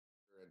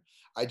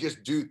I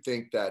just do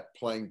think that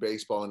playing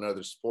baseball and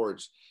other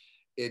sports,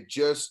 it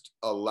just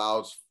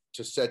allows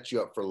to set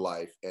you up for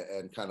life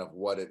and kind of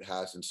what it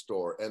has in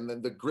store. And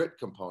then the grit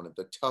component,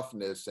 the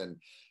toughness, and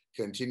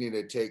continue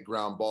to take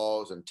ground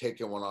balls and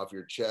taking one off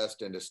your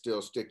chest and to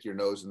still stick your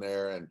nose in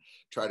there and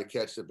try to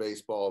catch the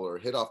baseball or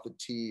hit off the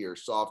tee or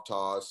soft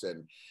toss,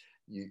 and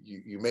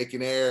you make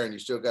an error and you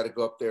still got to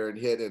go up there and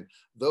hit. And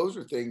those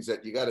are things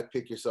that you got to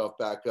pick yourself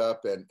back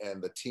up,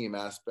 and the team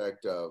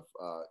aspect of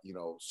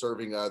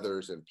serving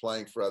others and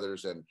playing for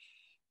others and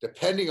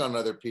depending on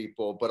other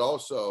people, but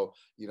also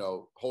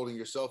holding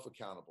yourself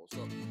accountable.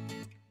 So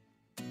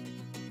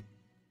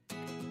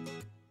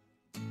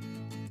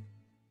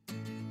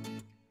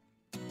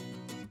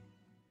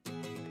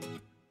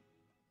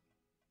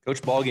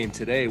Coach Ballgame,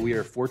 today we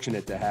are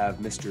fortunate to have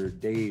Mr.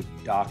 Dave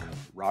Doc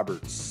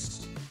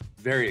Roberts.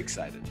 Very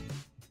excited.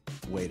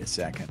 Wait a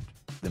second.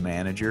 The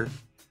manager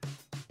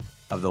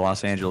of the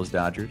Los Angeles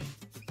Dodgers?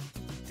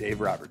 Dave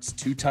Roberts,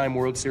 two-time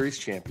World Series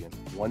champion,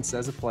 once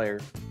as a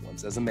player,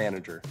 once as a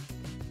manager.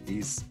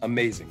 He's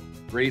amazing.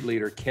 Great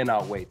leader.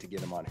 Cannot wait to get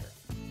him on here.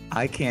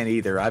 I can't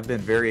either. I've been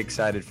very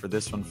excited for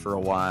this one for a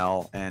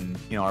while. And,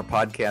 our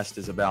podcast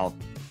is about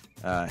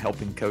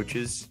helping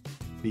coaches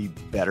be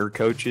better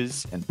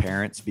coaches and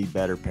parents be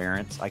better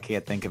parents. I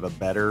can't think of a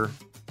better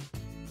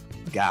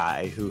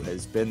guy who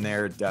has been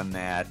there, done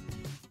that,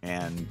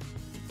 and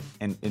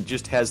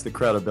just has the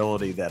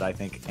credibility that I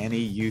think any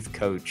youth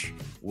coach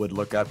would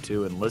look up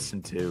to and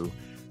listen to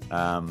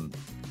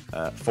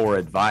for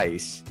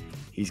advice.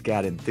 He's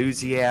got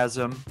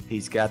enthusiasm.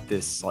 He's got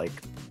this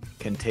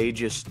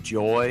contagious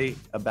joy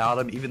about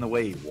him, even the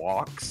way he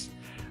walks.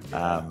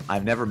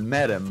 I've never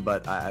met him,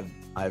 but I've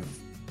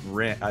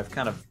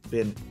kind of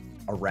been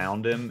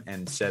around him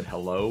and said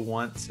hello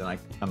once, and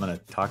I'm going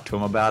to talk to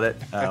him about it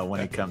when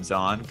he comes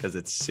on, because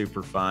it's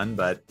super fun.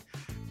 But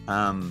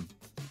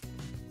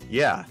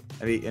yeah,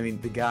 I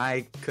mean, the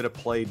guy could have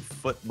played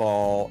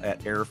football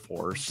at Air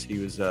Force. He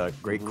was a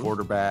great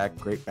quarterback,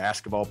 great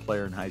basketball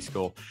player in high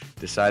school,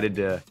 decided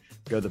to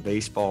go the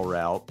baseball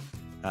route.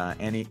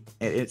 And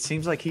it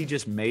seems like he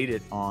just made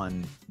it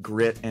on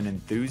grit and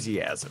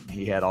enthusiasm.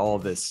 He had all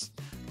of this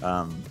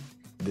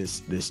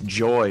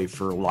joy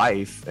for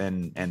life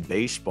and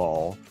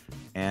baseball.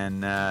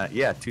 And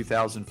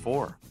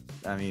 2004.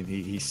 I mean,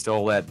 he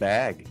stole that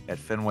bag at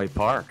Fenway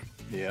Park.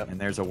 Yeah.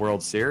 And there's a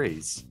World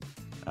Series.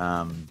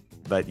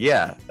 But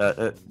yeah,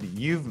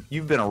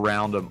 you've been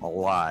around him a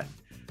lot.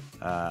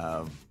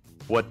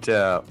 What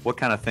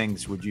kind of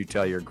things would you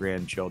tell your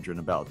grandchildren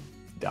about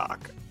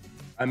Doc?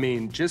 I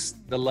mean,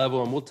 just the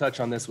level, and we'll touch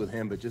on this with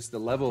him, but just the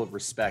level of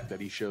respect that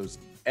he shows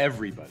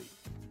everybody,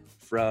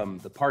 from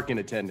the parking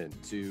attendant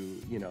to,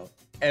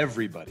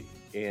 everybody.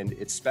 And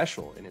it's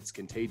special and it's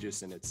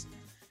contagious, and it's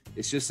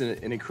just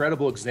an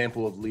incredible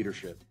example of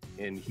leadership.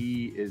 And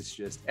he is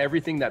just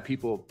everything that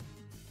people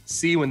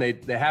see when they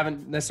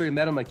haven't necessarily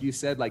met him, like you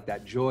said, like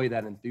that joy,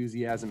 that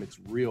enthusiasm. It's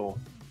real.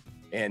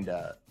 And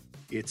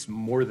it's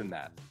more than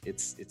that.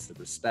 It's the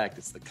respect,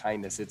 it's the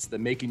kindness, it's the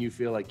making you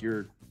feel like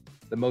you're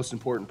the most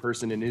important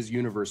person in his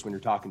universe when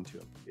you're talking to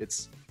him.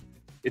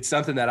 It's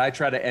something that I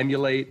try to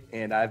emulate,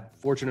 and I'm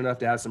fortunate enough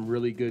to have some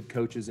really good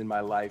coaches in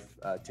my life.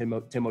 Tim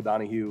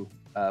O'Donohue,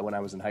 when I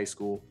was in high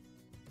school,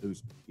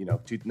 who's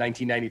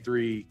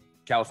 1993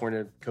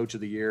 California Coach of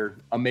the Year,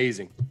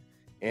 amazing,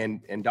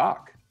 and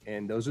Doc,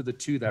 and those are the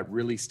two that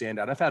really stand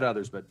out. I've had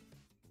others, but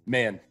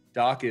man,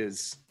 Doc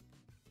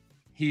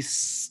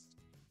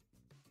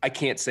I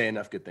can't say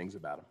enough good things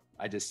about him.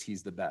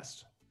 He's the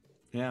best.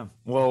 Yeah.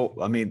 Well,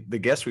 I mean, the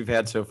guests we've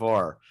had so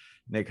far,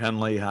 Nick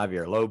Hundley,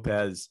 Javier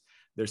Lopez,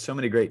 there's so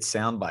many great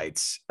sound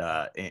bites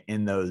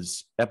in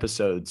those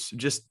episodes,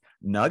 just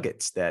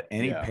nuggets that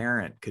any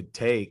parent could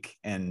take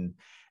and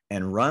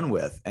run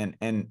with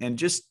and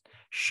just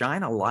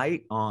shine a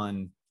light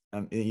on,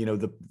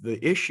 the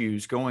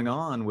issues going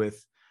on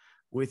with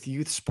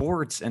youth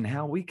sports and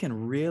how we can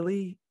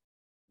really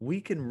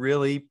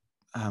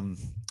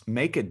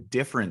make a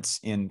difference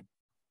in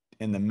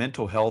the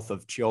mental health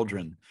of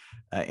children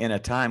in a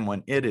time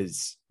when it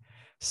is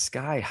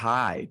sky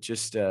high,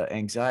 just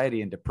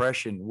anxiety and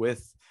depression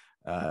with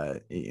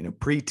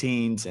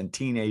preteens and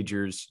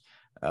teenagers.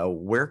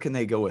 Where can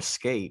they go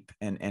escape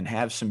and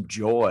have some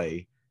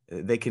joy?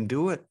 They can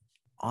do it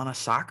on a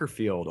soccer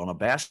field, on a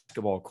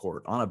basketball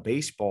court, on a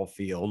baseball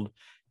field.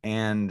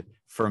 And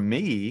for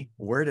me,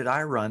 where did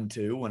I run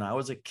to when I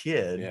was a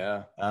kid?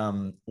 Yeah.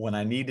 When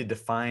I needed to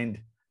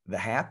find the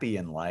happy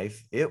in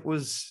life, it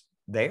was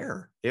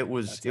there. It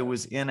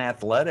was in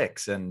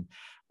athletics. And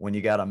when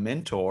you got a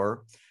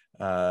mentor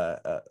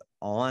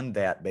on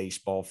that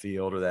baseball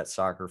field or that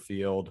soccer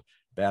field,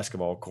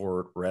 basketball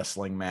court,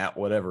 wrestling mat,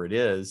 whatever it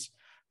is,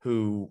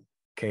 who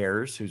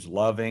cares, who's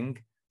loving,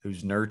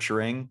 who's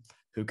nurturing,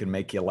 who can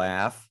make you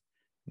laugh,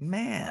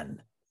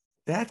 man,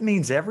 that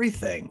means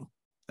everything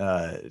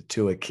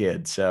to a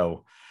kid.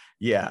 So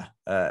yeah,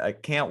 I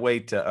can't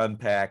wait to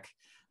unpack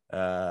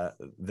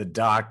the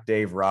Doc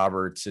Dave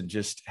Roberts and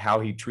just how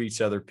he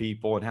treats other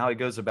people and how he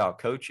goes about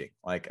coaching.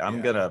 Like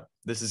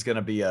this is going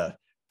to be a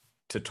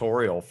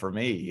tutorial for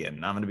me,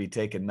 and I'm going to be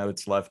taking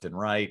notes left and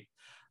right.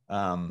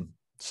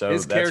 So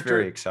His that's very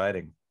character,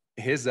 exciting.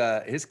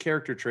 his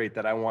character trait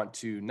that I want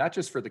to, not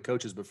just for the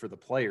coaches, but for the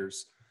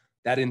players,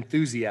 that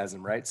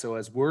enthusiasm, right? So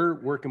as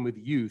we're working with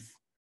youth,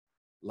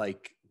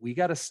 like we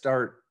got to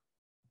start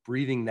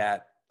breathing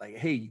that, like,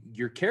 hey,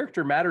 your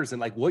character matters, and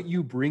like what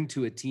you bring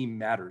to a team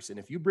matters. And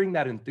if you bring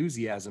that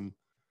enthusiasm,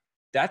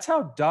 that's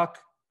how Duck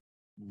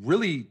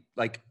really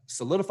like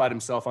solidified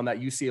himself on that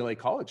UCLA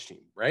college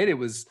team, right? He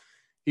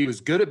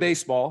was good at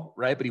baseball,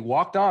 right? But he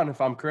walked on,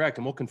 if I'm correct,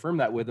 and we'll confirm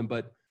that with him.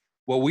 But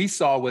what we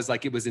saw was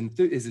like it was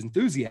his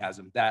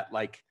enthusiasm that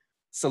like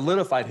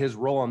solidified his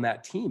role on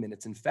that team, and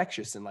it's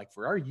infectious. And like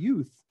for our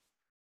youth,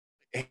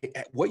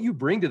 what you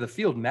bring to the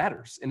field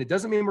matters. And it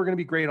doesn't mean we're going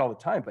to be great all the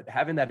time, but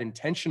having that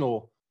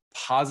intentional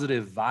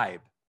positive vibe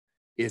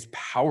is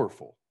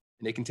powerful,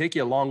 and it can take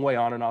you a long way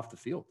on and off the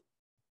field.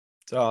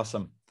 It's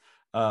awesome.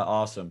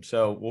 Awesome.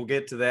 So we'll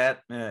get to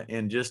that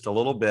in just a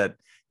little bit.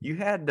 You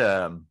had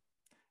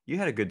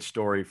a good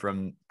story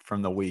from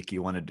the week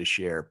you wanted to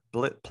share.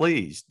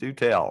 Please do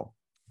tell.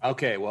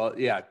 Okay, well,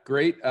 yeah,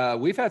 great.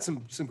 We've had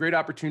some great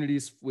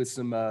opportunities with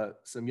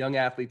some young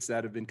athletes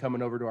that have been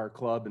coming over to our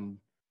club, and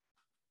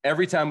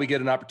every time we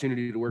get an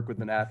opportunity to work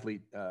with an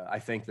athlete, I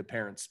thank the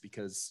parents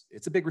because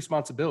it's a big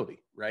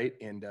responsibility, right?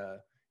 And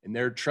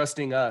they're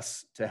trusting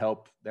us to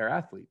help their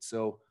athletes.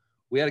 So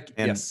we had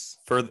yes.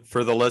 For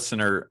the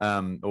listener,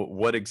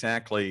 what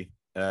exactly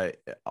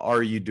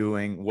are you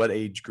doing? What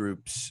age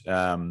groups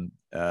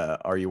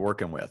are you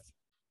working with?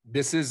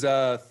 This is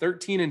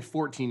 13 and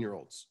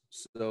 14-year-olds.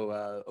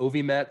 So OV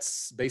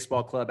Mets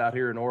baseball club out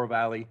here in Oro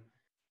Valley.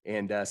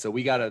 And so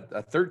we got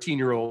a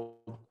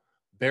 13-year-old,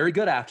 very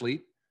good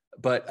athlete,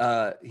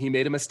 but he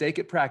made a mistake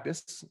at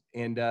practice.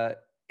 And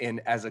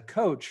as a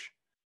coach,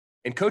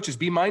 and coaches,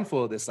 be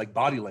mindful of this, like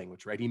body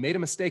language, right? He made a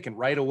mistake, and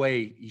right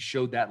away he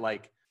showed that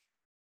like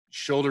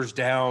shoulders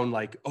down,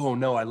 like, oh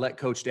no, I let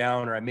coach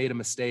down, or I made a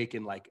mistake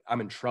and like I'm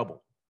in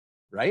trouble,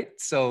 right?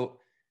 So,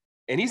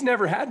 and he's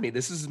never had me.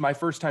 This is my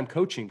first time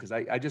coaching because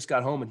I just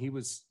got home and he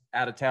was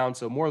out of town.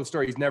 So more of the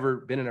story, he's never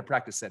been in a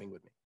practice setting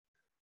with me.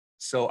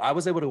 So I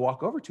was able to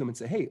walk over to him and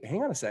say, hey,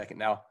 hang on a second.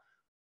 Now,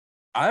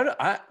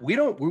 we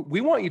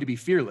want you to be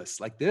fearless.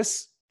 Like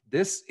this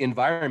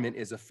environment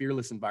is a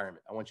fearless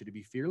environment. I want you to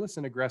be fearless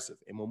and aggressive.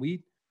 And when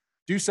we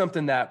do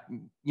something that,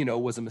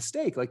 was a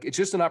mistake, like it's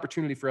just an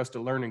opportunity for us to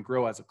learn and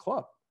grow as a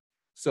club.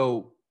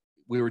 So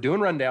we were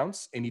doing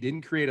rundowns and he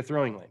didn't create a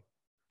throwing lane.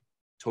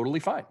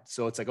 Totally fine.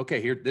 So it's like,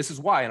 okay, here, this is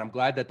why. And I'm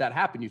glad that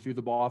happened. You threw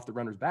the ball off the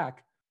runner's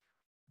back.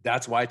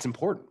 That's why it's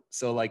important.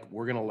 So like,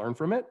 we're going to learn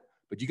from it,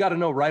 but you got to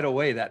know right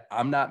away that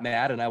I'm not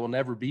mad and I will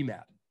never be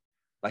mad.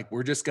 Like,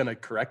 we're just going to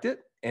correct it.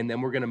 And then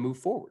we're going to move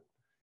forward.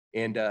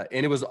 And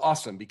it was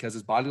awesome because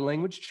his body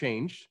language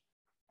changed.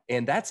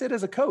 And that's it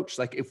as a coach.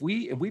 Like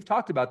and we've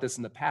talked about this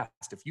in the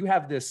past, if you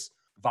have this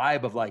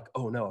vibe of like,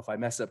 oh no, if I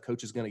mess up,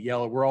 coach is going to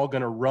yell, or we're all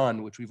going to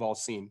run, which we've all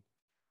seen,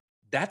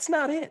 that's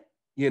not it,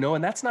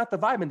 and that's not the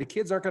vibe. And the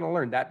kids aren't going to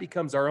learn. That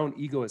becomes our own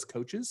ego as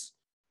coaches.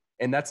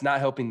 And that's not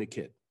helping the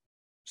kid.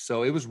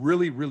 So it was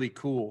really, really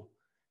cool.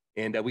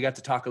 And we got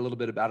to talk a little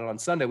bit about it on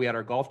Sunday. We had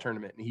our golf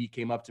tournament and he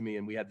came up to me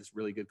and we had this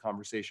really good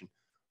conversation.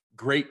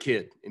 Great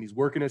kid. And he's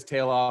working his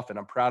tail off and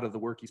I'm proud of the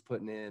work he's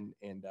putting in.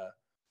 And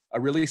a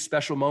really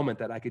special moment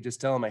that I could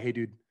just tell him, hey,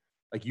 dude,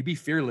 like, you be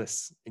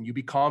fearless and you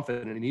be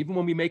confident. And even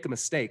when we make a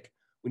mistake,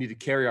 we need to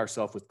carry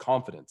ourselves with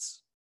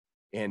confidence.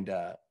 And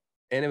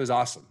it was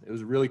awesome. It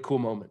was a really cool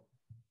moment.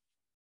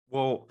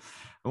 Well,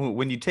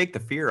 when you take the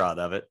fear out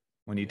of it,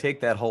 when you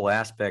take that whole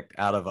aspect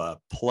out of a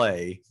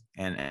play,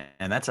 and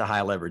that's a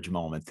high leverage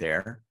moment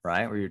there,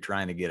 right? Where you're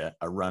trying to get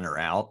a runner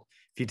out.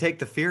 If you take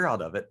the fear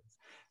out of it,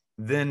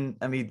 then,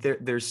 I mean,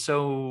 there's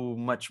so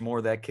much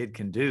more that kid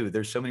can do.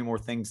 There's so many more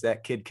things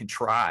that kid can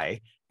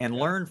try and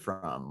learn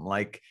from.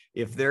 Like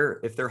if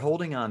they're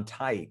holding on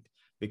tight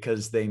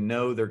because they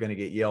know they're going to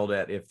get yelled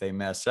at if they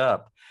mess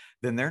up,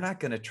 then they're not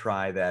going to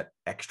try that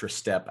extra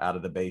step out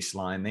of the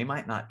baseline. They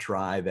might not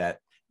try that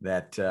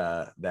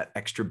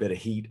extra bit of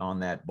heat on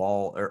that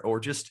ball, or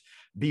just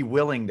be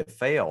willing to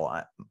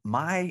fail.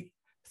 My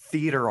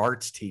theater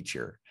arts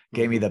teacher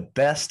gave me the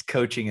best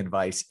coaching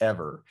advice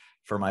ever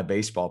for my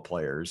baseball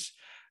players.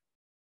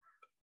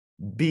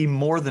 Be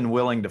more than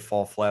willing to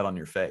fall flat on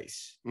your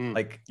face.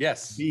 Like,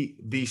 yes,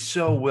 be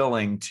so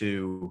willing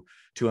to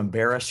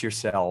embarrass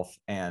yourself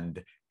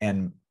and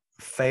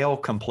fail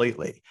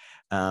completely.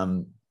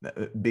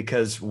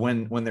 Because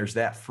when there's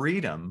that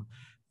freedom,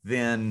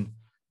 then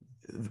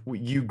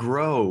you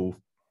grow,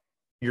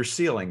 your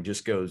ceiling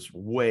just goes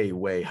way,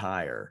 way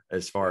higher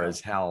as far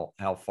as how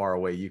far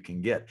away you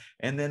can get.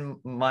 And then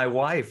my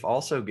wife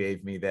also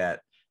gave me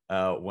that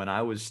when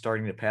I was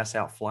starting to pass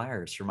out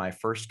flyers for my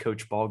first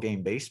coach ball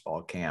game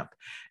baseball camp.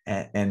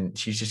 And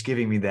she's just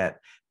giving me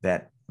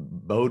that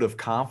vote of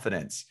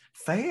confidence.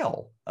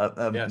 Fail.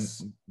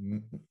 Yes.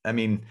 I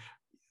mean,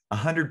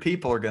 100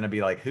 people are going to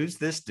be like, who's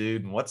this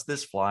dude? And what's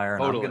this flyer?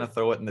 And Totally. I'm going to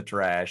throw it in the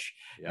trash.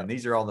 Yep. And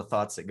these are all the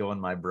thoughts that go in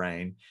my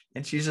brain.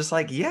 And she's just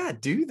like, yeah,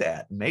 do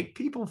that. Make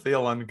people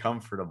feel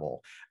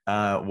uncomfortable.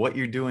 What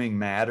you're doing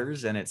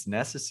matters and it's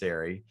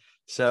necessary.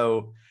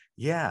 So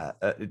yeah,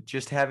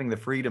 just having the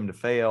freedom to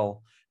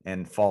fail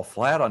and fall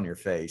flat on your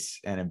face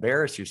and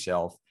embarrass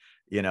yourself,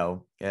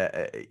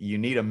 you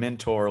need a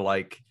mentor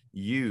like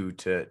you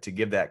to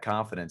give that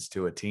confidence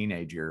to a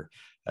teenager,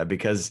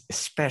 because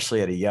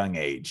especially at a young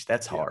age,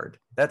 that's hard.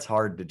 That's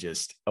hard to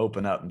just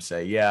open up and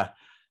say, yeah,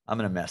 I'm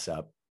going to mess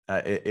up.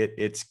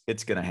 It's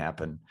going to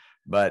happen.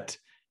 But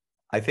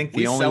I think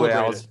the only way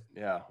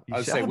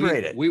I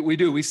celebrate it. We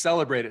do. We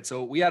celebrate it.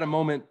 So we had a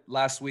moment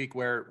last week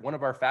where one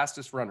of our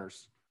fastest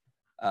runners,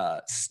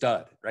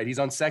 stud, right? He's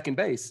on second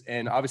base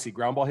and obviously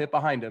ground ball hit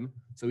behind him.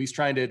 So he's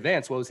trying to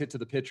advance. Well, it was hit to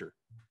the pitcher,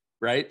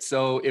 right?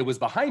 So it was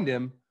behind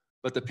him,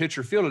 but the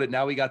pitcher fielded it.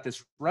 Now we got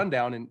this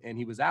rundown and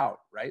he was out,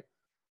 right?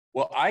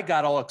 Well, I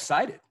got all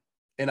excited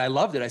and I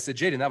loved it. I said,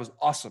 Jaden, that was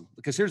awesome.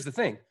 Because here's the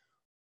thing.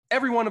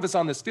 Every one of us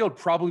on this field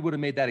probably would have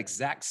made that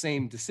exact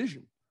same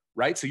decision,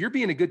 right? So you're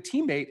being a good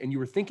teammate and you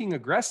were thinking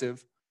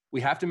aggressive.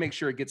 We have to make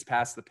sure it gets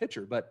past the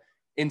pitcher. But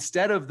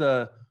instead of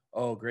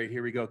oh, great,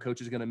 here we go,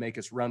 coach is going to make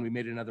us run, we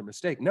made another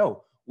mistake.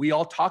 No, we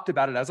all talked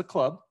about it as a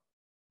club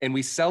and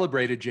we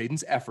celebrated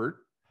Jaden's effort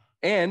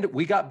and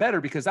we got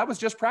better because that was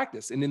just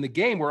practice. And in the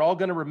game, we're all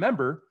going to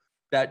remember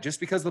that just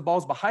because the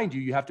ball's behind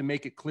you, you have to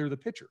make it clear the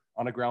pitcher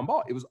on a ground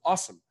ball. It was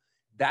awesome.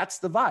 That's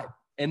the vibe.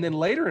 And then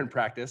later in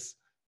practice,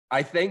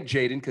 I thank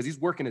Jaden because he's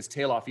working his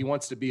tail off. He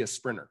wants to be a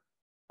sprinter.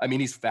 I mean,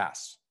 he's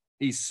fast.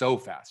 He's so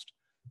fast.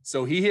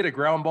 So he hit a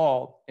ground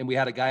ball and we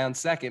had a guy on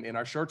second and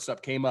our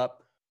shortstop came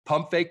up,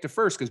 pump fake to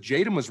first because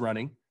Jaden was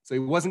running. So he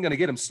wasn't going to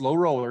get him, slow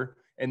roller.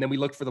 And then we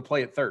looked for the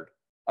play at third.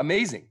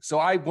 Amazing. So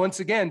I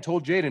once again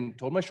told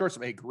my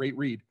shortstop, hey, great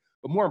read.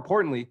 But more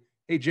importantly,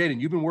 hey,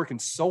 Jaden, you've been working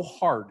so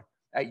hard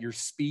at your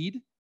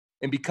speed.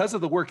 And because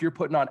of the work you're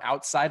putting on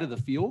outside of the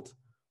field,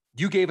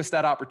 you gave us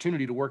that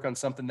opportunity to work on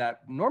something that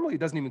normally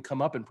doesn't even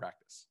come up in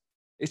practice.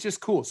 It's just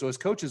cool. So as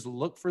coaches,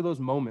 look for those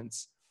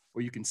moments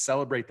where you can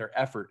celebrate their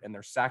effort and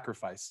their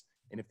sacrifice.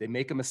 And if they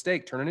make a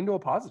mistake, turn it into a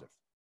positive.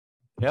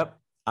 Yep.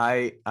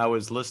 I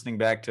was listening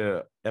back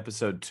to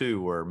episode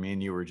 2 where me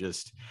and you were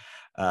just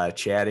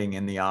chatting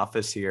in the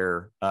office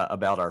here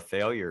about our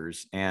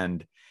failures.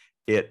 And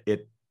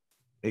it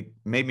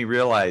made me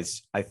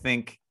realize, I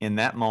think in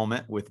that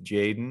moment with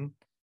Jaden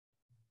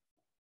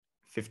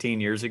 15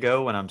 years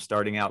ago, when I'm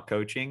starting out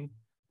coaching,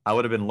 I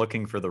would have been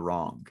looking for the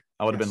wrong.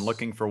 I would have been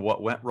looking for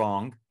what went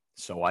wrong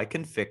so I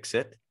can fix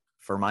it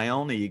for my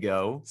own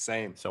ego.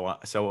 Same.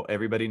 So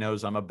everybody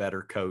knows I'm a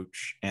better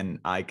coach and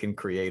I can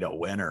create a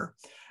winner.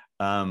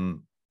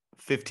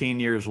 15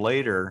 years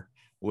later,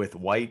 with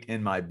white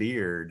in my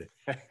beard,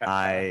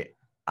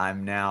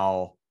 I'm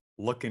now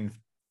looking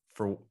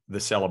for the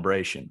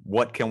celebration.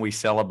 What can we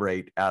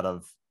celebrate out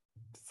of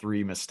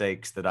 3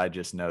 mistakes that I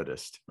just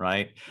noticed,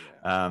 right?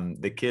 Yeah.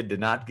 The kid did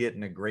not get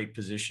in a great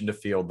position to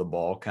field the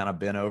ball, kind of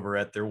bent over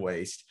at their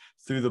waist,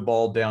 threw the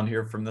ball down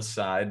here from the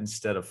side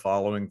instead of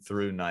following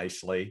through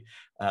nicely.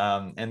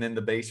 And then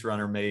the base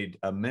runner made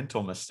a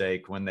mental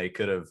mistake when they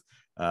could have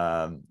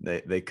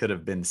they could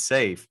have been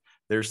safe.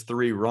 There's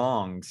 3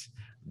 wrongs,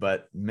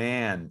 but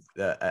man,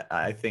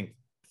 I think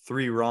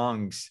 3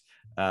 wrongs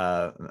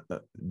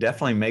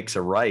definitely makes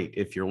a right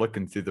if you're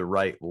looking through the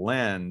right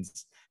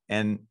lens.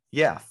 And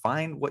yeah,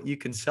 find what you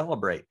can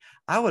celebrate.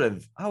 I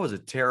was a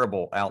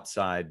terrible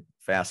outside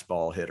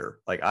fastball hitter.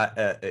 Like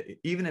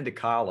even into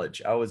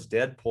college, I was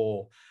dead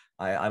pull.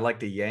 I like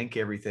to yank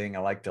everything.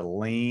 I like to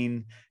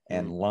lean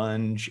and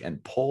lunge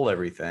and pull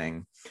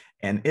everything.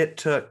 And it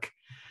took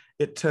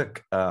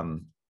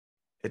the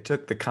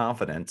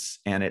confidence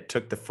and it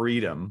took the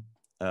freedom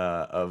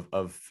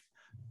of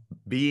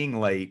being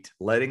late,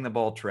 letting the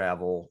ball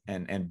travel,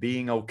 and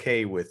being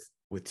okay with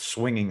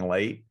swinging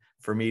late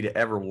for me to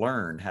ever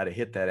learn how to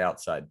hit that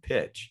outside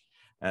pitch.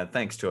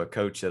 Thanks to a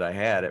coach that I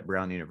had at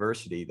Brown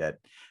University that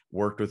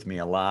worked with me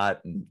a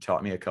lot and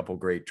taught me a couple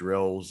great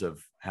drills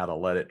of how to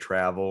let it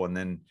travel. And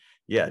then,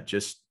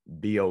 just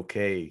be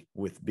okay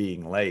with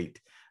being late.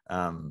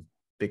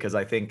 Because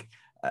I think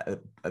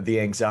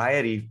the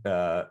anxiety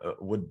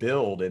would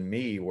build in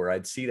me where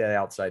I'd see that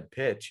outside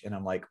pitch and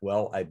I'm like,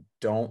 well, I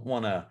don't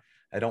want to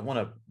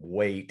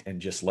wait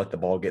and just let the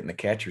ball get in the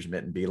catcher's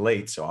mitt and be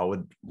late. So I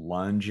would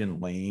lunge and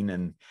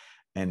lean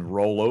and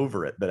roll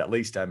over it, but at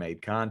least I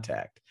made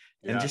contact.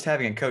 And just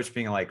having a coach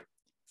being like,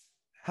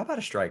 how about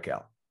a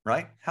strikeout,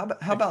 right? How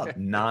about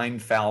 9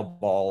 foul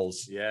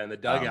balls in the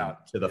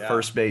dugout to the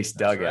first base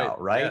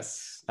dugout, right?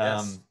 Yes.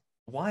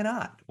 Why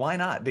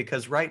not?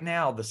 Because right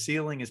now the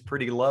ceiling is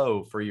pretty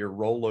low for your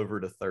rollover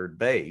to third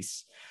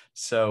base.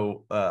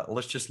 So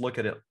let's just look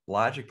at it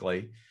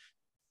logically.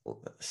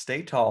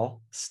 Stay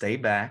tall, stay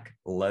back,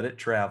 let it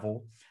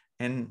travel,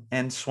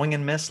 and swing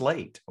and miss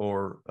late,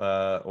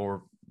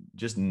 or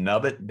just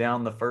nub it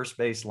down the first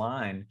base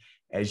line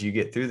as you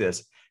get through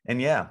this.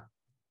 And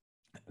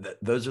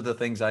those are the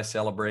things I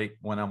celebrate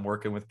when I'm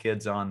working with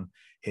kids on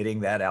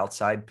hitting that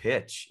outside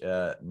pitch.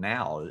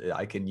 Now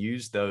I can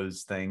use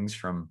those things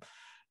from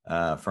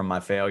my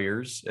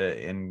failures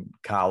in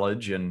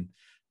college and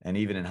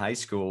even in high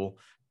school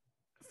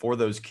for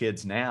those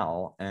kids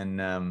now.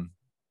 And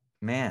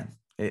man,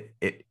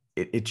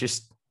 it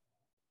just,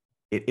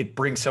 it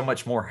brings so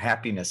much more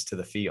happiness to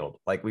the field.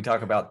 Like we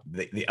talk about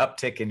the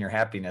uptick in your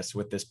happiness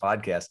with this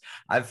podcast.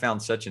 I've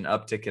found such an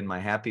uptick in my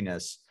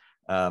happiness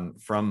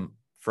from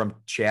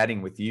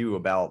chatting with you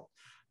about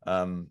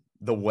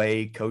the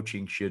way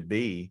coaching should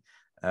be.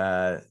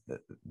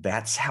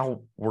 That's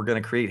how we're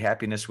going to create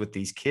happiness with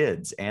these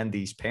kids and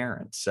these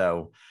parents.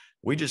 So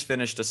we just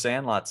finished a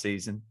Sandlot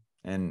season,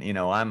 and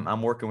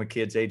I'm working with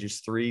kids ages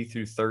 3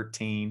 through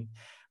 13.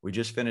 We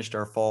just finished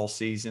our fall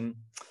season.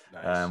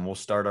 Nice. We'll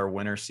start our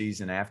winter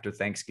season after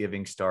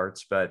Thanksgiving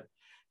starts, but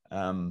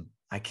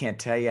I can't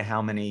tell you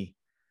how many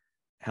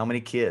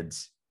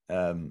kids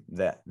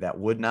that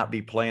would not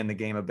be playing the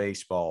game of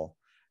baseball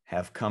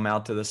have come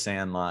out to the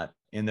Sandlot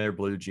in their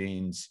blue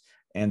jeans,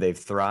 and they've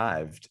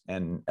thrived,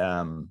 and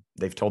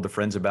they've told their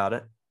friends about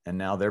it, and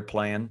now they're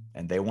playing,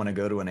 and they want to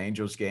go to an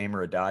Angels game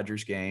or a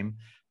Dodgers game,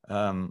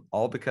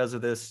 all because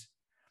of this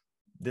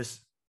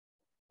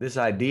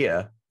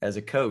idea as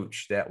a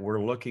coach that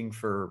we're looking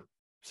for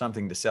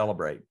something to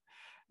celebrate.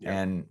 Yeah.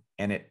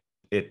 And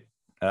it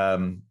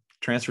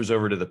transfers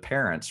over to the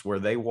parents, where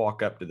they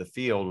walk up to the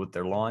field with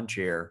their lawn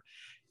chair,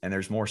 and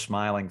there's more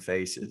smiling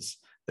faces.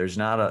 There's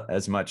not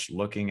as much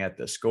looking at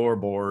the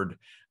scoreboard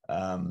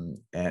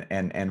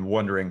and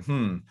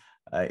wondering,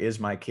 is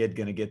my kid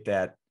going to get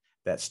that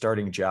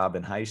starting job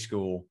in high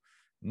school?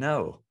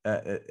 No,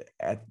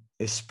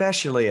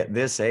 especially at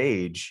this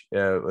age,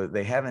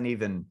 they haven't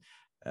even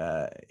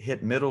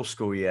hit middle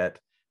school yet.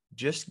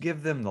 Just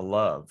give them the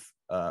love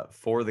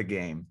for the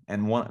game,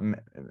 and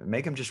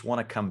make them just want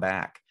to come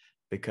back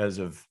because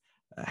of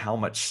how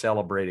much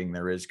celebrating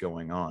there is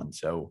going on.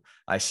 So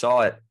I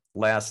saw it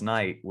last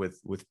night with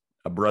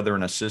a brother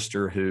and a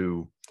sister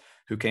who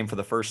came for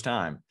the first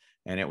time,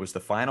 and it was the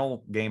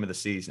final game of the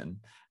season.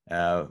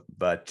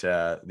 But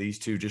these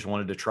two just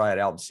wanted to try it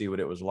out and see what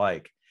it was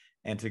like,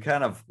 and to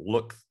kind of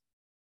look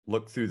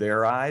through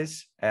their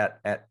eyes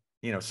at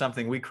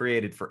something we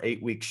created for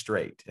 8 weeks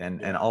straight,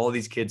 and all of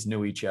these kids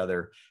knew each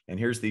other, and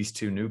here's these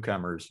two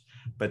newcomers,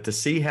 but to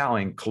see how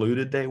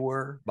included they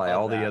were by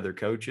all the other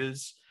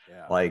coaches,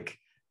 like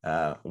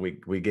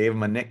we gave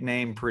them a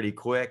nickname pretty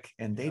quick,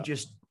 and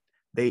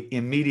they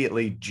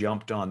immediately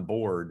jumped on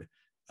board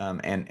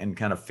and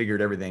kind of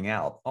figured everything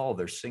out. Oh,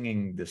 they're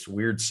singing this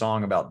weird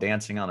song about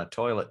dancing on a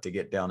toilet to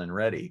get down and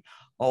ready.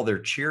 Oh, they're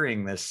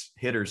cheering this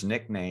hitter's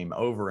nickname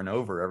over and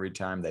over every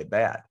time they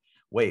bat.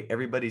 Wait,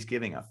 everybody's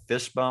giving a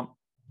fist bump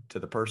to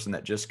the person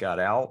that just got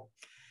out.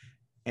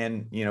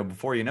 And,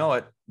 before you know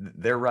it,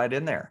 they're right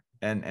in there.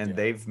 And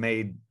they've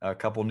made a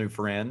couple new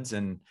friends.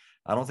 And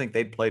I don't think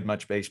they'd played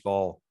much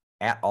baseball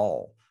at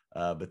all,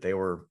 but they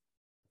were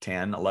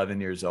 10, 11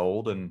 years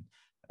old, and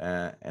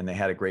they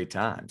had a great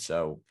time.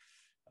 So,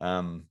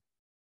 I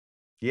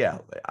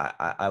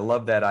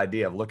love that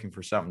idea of looking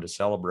for something to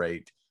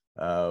celebrate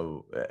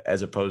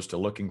as opposed to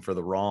looking for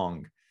the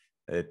wrong.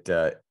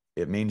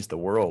 It means the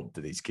world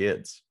to these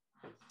kids.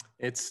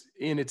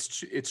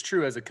 It's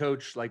true as a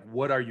coach. Like,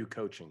 what are you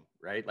coaching,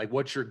 right? Like,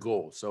 what's your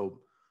goal? So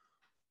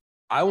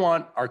we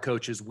want our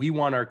coaches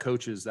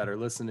that are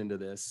listening to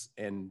this,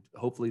 and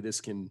hopefully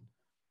this can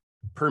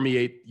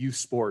permeate youth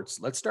sports.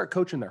 Let's start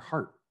coaching their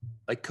heart.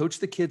 Like, coach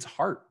the kid's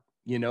heart,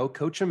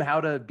 coach them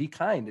how to be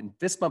kind, and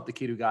fist bump the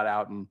kid who got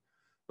out, and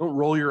don't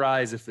roll your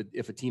eyes if a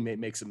teammate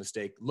makes a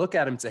mistake. Look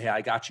at him and say, hey,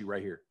 I got you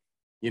right here.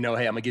 Hey, I'm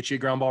gonna get you a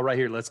ground ball right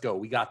here. Let's go.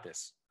 We got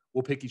this.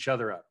 We'll pick each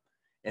other up.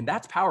 And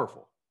that's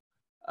powerful.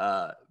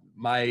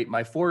 My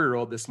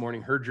 4-year-old this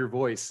morning heard your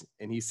voice,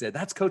 and he said,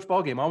 that's coach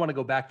ball game. I want to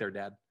go back there,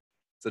 Dad.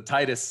 So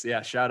Titus,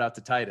 shout out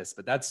to Titus.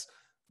 But that's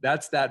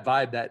that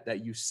vibe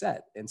that you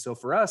set. And so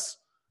for us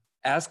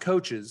as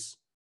coaches,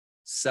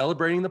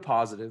 celebrating the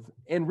positive,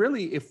 and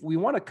really, if we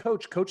want to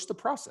coach the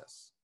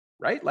process,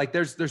 right? Like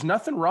there's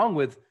nothing wrong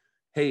with,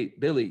 hey,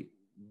 Billy,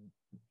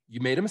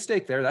 you made a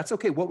mistake there. That's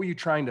okay. What were you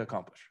trying to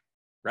accomplish?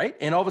 Right?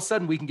 And all of a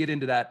sudden we can get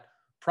into that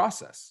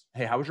process.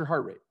 Hey, how was your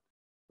heart rate?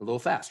 A little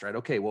fast, right?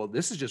 Okay, well,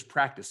 this is just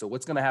practice. So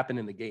what's going to happen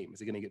in the game?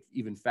 Is it going to get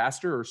even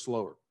faster or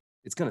slower?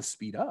 It's going to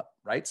speed up,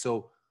 right?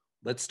 So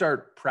let's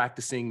start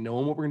practicing,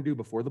 knowing what we're going to do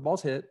before the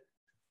ball's hit,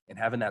 and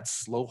having that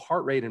slow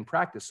heart rate in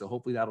practice. So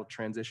hopefully that'll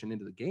transition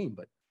into the game.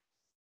 But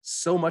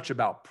so much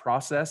about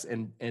process,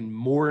 and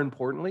more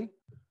importantly,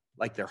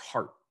 like their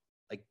heart,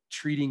 like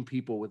treating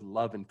people with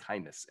love and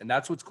kindness. And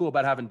that's what's cool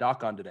about having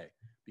Doc on today,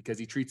 because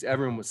he treats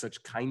everyone with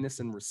such kindness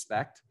and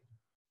respect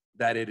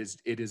that it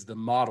is the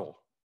model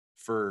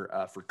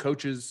for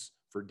coaches,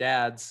 for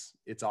dads.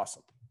 It's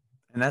awesome.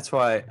 And that's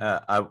why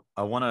I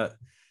want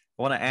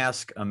to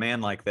ask a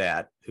man like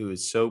that, who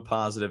is so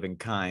positive and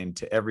kind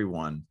to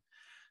everyone.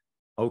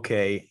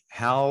 Okay,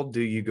 how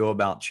do you go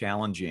about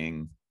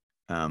challenging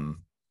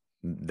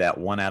that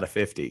 1 out of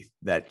 50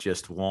 that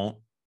just won't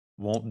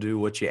do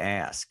what you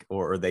ask,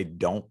 or they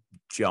don't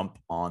jump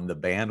on the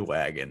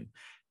bandwagon?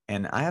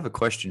 And I have a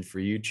question for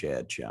you,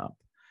 Chad Chomp.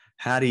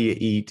 How do you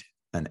eat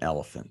an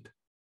elephant?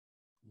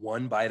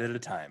 One bite at a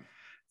time.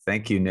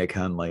 Thank you, Nick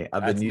Hundley.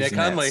 I've been using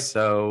that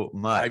so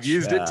much. I've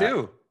used it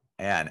too.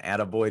 And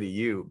attaboy to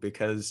you,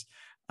 because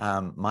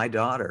my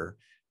daughter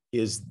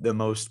is the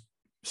most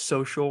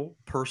social,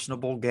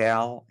 personable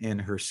gal in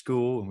her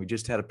school. And we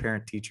just had a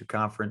parent teacher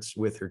conference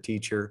with her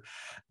teacher,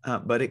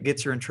 but it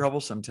gets her in trouble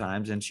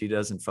sometimes, and she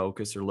doesn't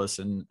focus or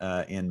listen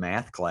in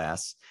math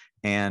class.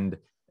 And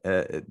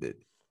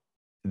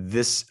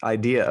this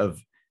idea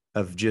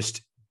of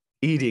just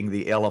eating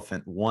the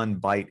elephant one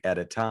bite at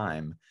a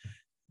time,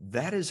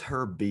 that is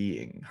her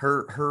being.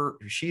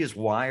 She is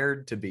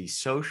wired to be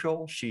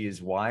social. She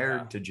is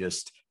wired to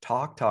just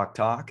talk,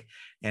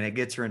 and it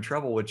gets her in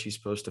trouble when she's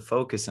supposed to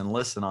focus and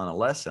listen on a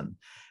lesson.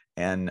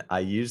 And I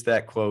used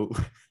that quote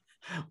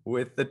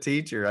with the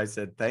teacher. I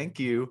said, "Thank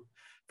you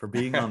for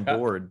being on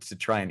board to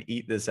try and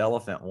eat this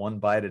elephant one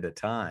bite at a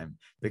time,"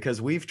 because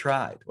we've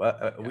tried.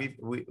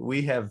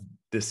 We have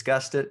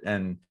discussed it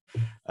and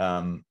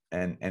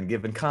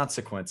given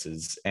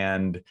consequences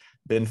and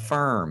been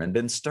firm and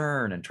been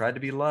stern and tried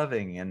to be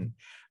loving. And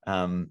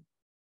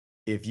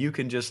if you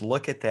can just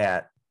look at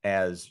that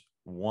as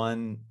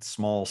one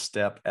small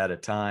step at a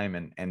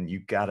time, and you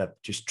got to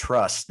just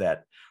trust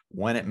that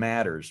when it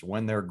matters,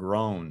 when they're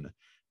grown,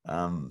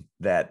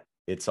 that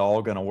it's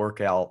all going to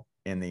work out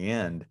in the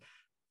end,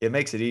 it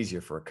makes it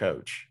easier for a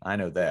coach. I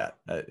know that.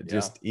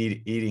 Just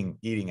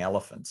eating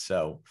elephants.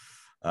 So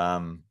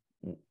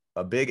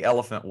a big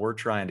elephant we're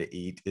trying to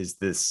eat is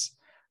this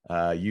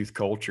youth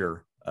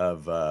culture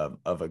of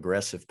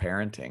aggressive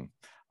parenting.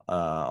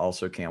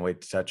 Also can't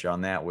wait to touch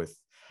on that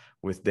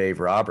with Dave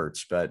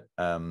Roberts. But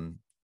to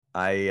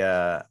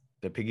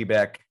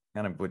piggyback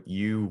kind of what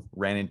you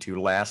ran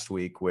into last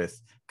week with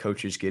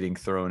coaches getting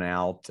thrown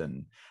out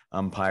and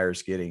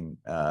umpires getting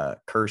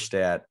cursed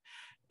at,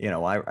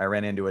 I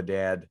ran into a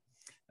dad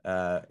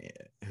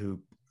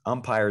who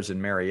umpires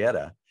in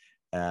Marietta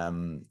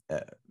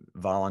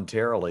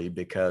voluntarily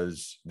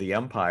because the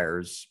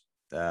umpires,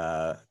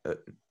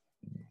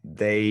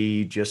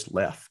 they just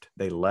left.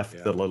 They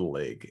left the Little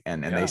League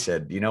and they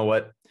said, you know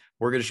what?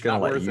 We're just going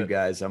to let you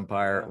guys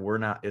umpire.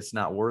 It's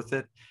not worth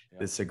it.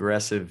 This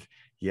aggressive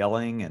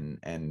yelling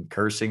and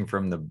cursing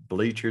from the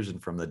bleachers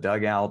and from the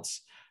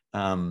dugouts.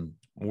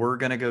 We're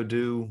going to go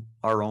do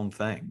our own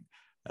thing.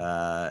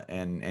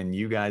 And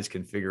you guys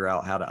can figure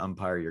out how to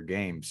umpire your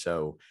game.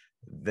 So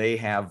they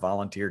have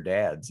volunteer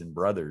dads and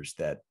brothers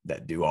that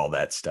do all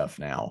that stuff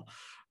now.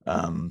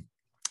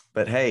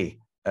 But hey,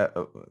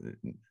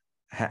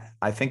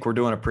 I think we're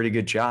doing a pretty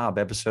good job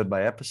episode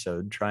by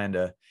episode, trying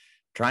to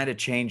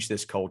change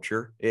this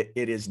culture.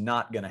 It is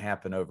not going to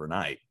happen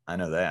overnight. I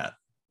know that.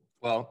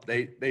 Well,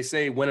 they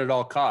say win at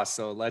all costs.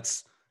 So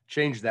let's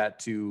change that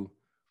to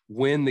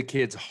win the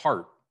kid's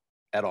heart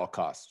at all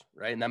costs,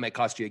 right? And that may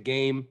cost you a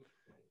game.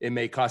 It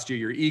may cost you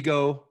your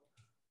ego,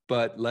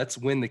 but let's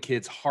win the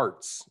kids'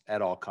 hearts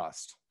at all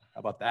costs. How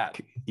about that?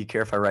 You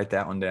care if I write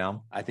that one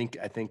down? I think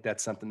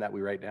that's something that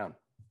we write down.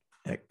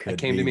 It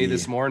came to me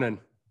this morning.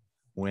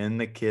 Win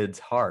the kid's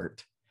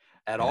heart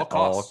at all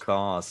costs. All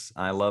costs.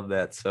 I love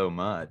that so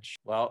much.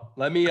 Well,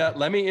 let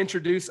me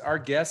introduce our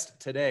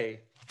guest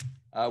today.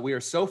 We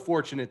are so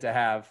fortunate to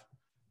have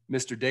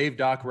Mr. Dave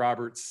Doc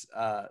Roberts.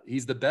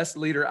 He's the best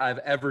leader I've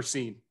ever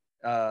seen.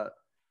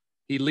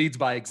 He leads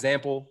by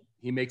example.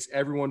 He makes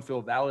everyone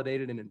feel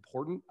validated and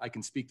important. I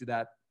can speak to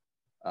that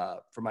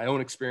from my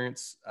own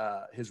experience.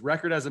 His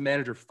record as a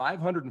manager,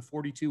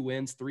 542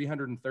 wins,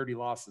 330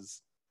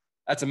 losses.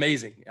 That's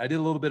amazing. I did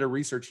a little bit of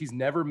research. He's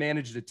never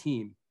managed a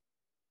team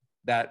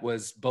that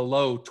was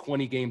below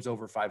 20 games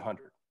over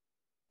 500.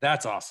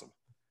 That's awesome.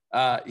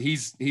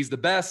 He's the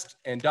best.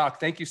 And Doc,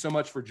 thank you so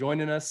much for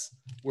joining us.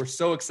 We're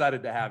so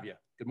excited to have you.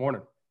 Good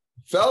morning.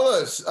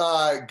 Fellas,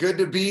 good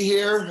to be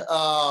here.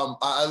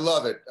 I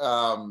love it.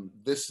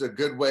 This is a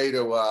good way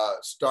to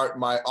start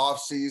my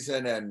off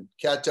season and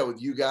catch up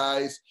with you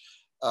guys,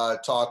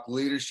 talk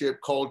leadership,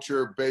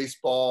 culture,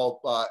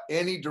 baseball,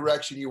 any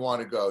direction you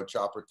want to go,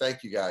 Chopper.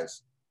 Thank you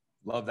guys.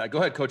 Love that. Go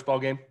ahead, Coach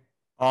Ballgame.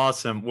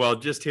 Awesome. Well,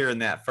 just hearing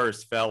that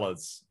first,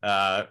 fellas,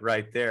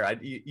 right there,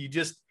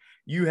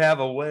 you have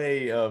a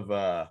way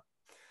of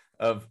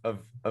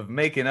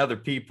making other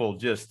people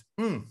just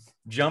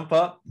jump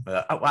up.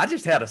 I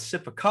just had a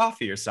sip of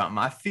coffee or something.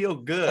 I feel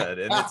good,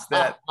 and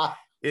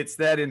it's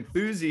that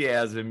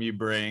enthusiasm you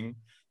bring.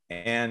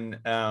 And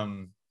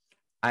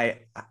I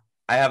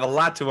have a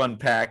lot to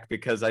unpack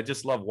because I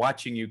just love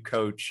watching you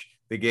coach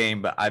the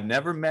game. But I've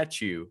never met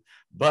you.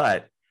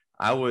 But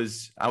I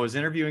was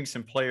interviewing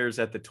some players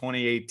at the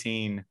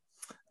 2018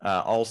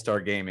 All-Star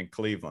game in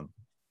Cleveland.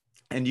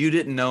 And you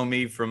didn't know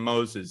me from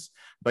Moses,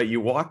 but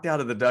you walked out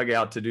of the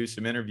dugout to do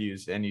some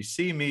interviews and you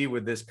see me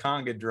with this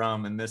conga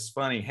drum and this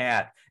funny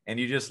hat. And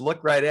you just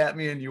look right at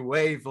me and you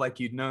wave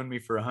like you'd known me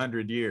for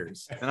 100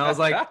 years. And I was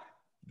like,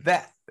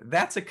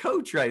 that's a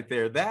coach right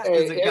there. That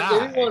is a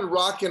guy. Anyone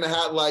rocking a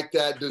hat like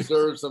that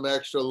deserves some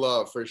extra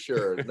love for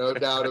sure. No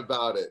doubt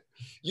about it.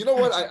 You know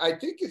what? I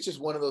think it's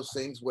just one of those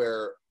things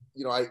where,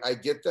 I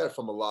get that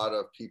from a lot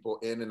of people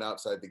in and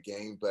outside the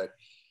game, but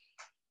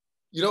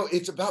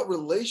it's about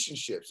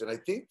relationships. And I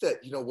think that,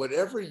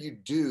 whatever you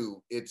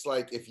do, it's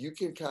like if you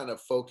can kind of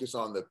focus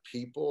on the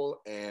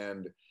people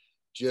and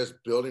just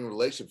building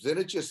relationships. Then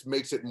it just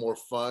makes it more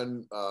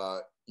fun.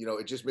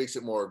 It just makes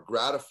it more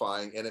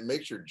gratifying, and it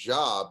makes your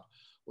job,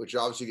 which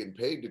you're obviously getting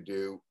paid to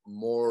do,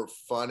 more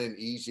fun and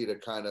easy to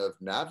kind of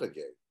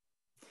navigate.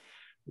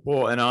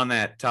 Well, and on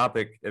that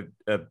topic,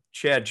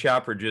 Chad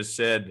Chopper just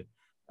said,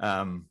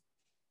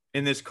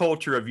 in this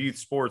culture of youth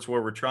sports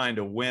where we're trying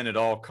to win at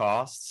all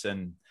costs,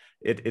 and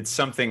it's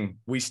something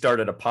we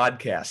started a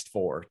podcast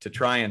for, to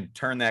try and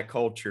turn that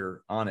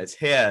culture on its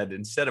head.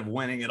 Instead of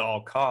winning at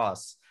all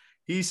costs,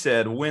 he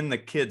said, win the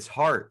kid's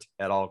heart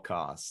at all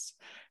costs.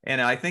 And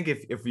I think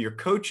if you're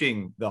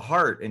coaching the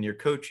heart and you're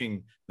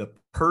coaching the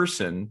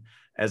person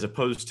as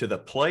opposed to the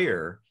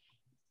player,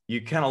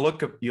 you kind of look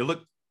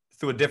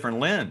through a different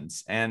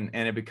lens, and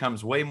it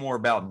becomes way more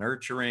about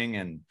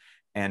nurturing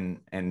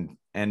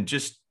and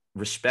just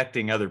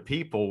respecting other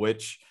people,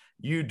 which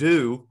you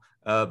do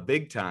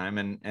big time.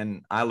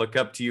 And I look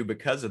up to you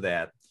because of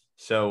that.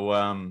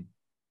 So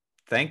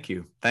thank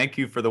you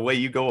for the way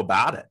you go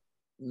about it.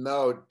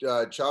 No,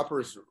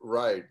 Chopper's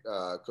right,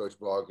 Coach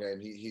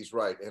Ballgame. He's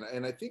right,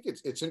 and I think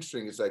it's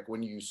interesting. It's like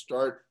when you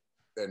start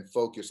and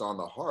focus on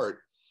the heart,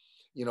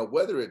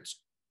 whether it's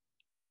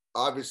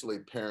obviously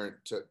parent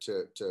to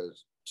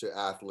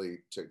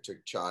athlete to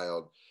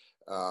child,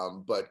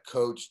 but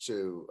coach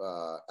to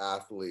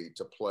athlete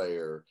to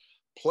player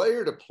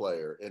to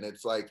player, and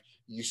it's like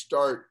you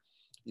start.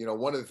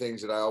 One of the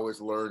things that I always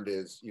learned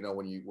is,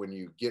 when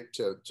you get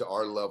to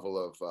our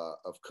level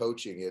of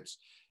coaching, it's,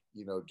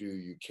 do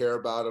you care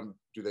about them?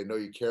 Do they know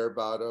you care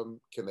about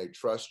them? Can they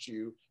trust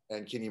you?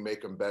 And can you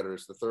make them better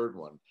is the third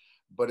one.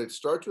 But it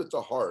starts with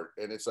the heart.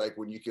 And it's like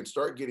when you can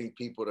start getting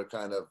people to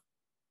kind of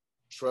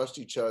trust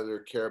each other,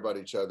 care about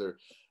each other,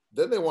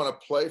 then they want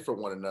to play for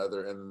one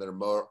another, and they're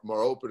more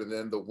open. And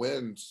then the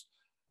wins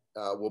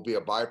will be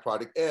a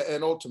byproduct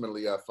and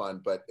ultimately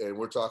fun. And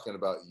we're talking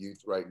about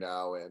youth right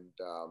now. And,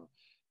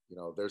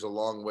 there's a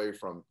long way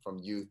from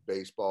youth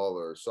baseball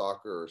or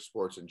soccer or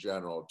sports in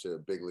general to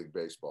big league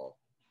baseball.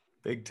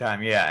 Big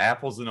time. Yeah.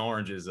 Apples and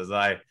oranges, as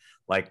I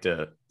like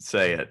to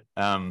say it.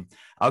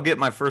 I'll get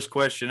my first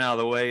question out of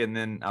the way, and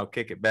then I'll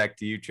kick it back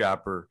to you,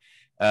 Chopper.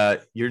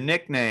 Your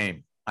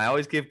nickname. I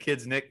always give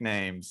kids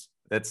nicknames.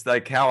 That's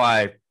like how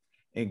I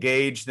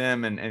engage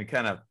them and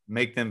kind of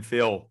make them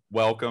feel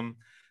welcome.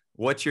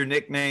 What's your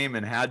nickname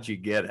and how'd you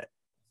get it?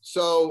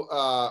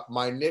 So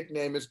my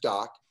nickname is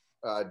Doc,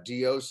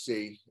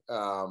 DOC.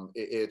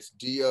 It's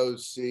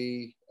DOC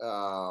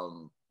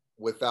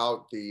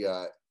without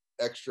the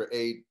extra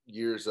 8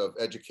 years of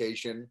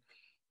education.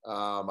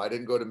 I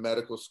didn't go to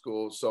medical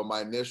school, so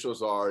my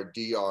initials are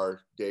DR,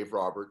 Dave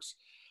Roberts.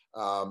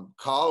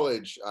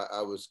 College,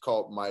 I was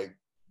called, my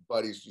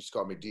buddies used to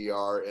call me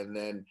DR, and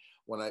then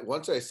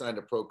once I signed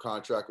a pro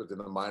contract within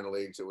the minor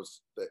leagues, it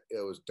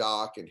was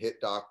Doc and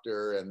Hit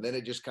Doctor, and then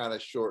it just kind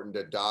of shortened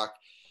to Doc.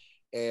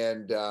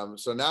 And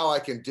so now I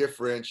can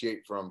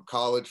differentiate from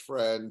college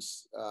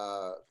friends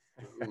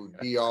who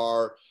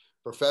DR.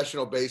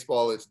 Professional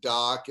baseball, it's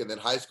Doc, and then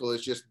high school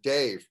is just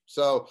Dave.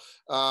 So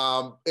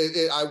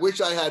I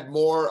wish I had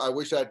more. I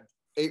wish I had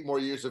 8 more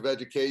years of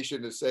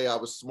education to say I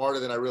was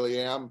smarter than I really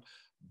am,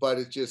 but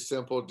it's just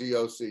simple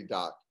DOC,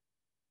 Doc.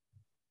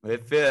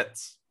 It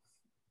fits.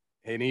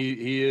 And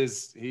he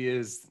is,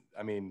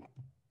 I mean,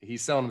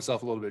 he's selling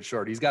himself a little bit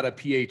short. He's got a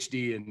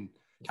PhD in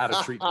how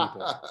to treat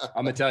people.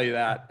 I'm going to tell you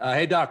that.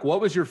 Hey, Doc,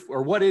 what is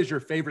your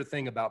favorite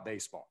thing about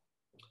baseball?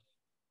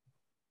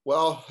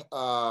 Well,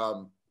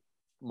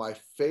 my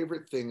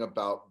favorite thing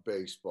about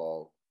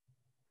baseball,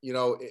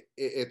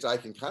 it's I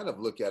can kind of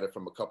look at it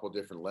from a couple of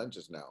different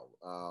lenses now.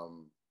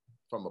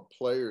 From a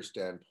player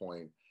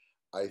standpoint,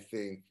 I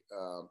think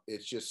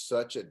it's just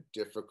such a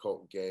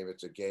difficult game.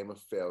 It's a game of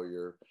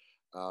failure.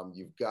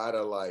 You've got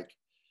to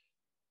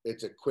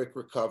it's a quick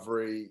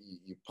recovery.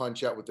 You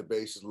punch out with the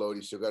bases loaded.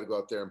 You still got to go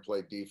out there and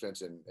play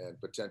defense and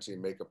potentially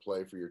make a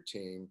play for your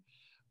team.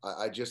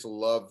 I just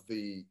love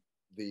the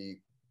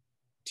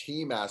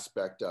team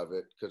aspect of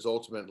it, because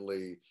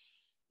ultimately,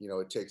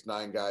 it takes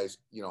 9 guys,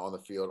 on the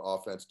field,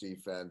 offense,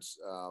 defense,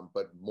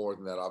 but more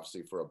than that,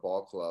 obviously, for a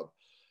ball club.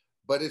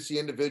 But it's the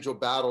individual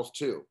battles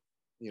too,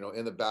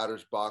 in the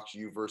batter's box,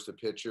 you versus the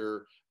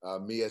pitcher,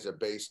 me as a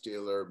base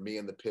stealer, me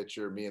and the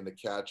pitcher, me and the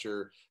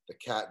catcher, the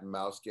cat and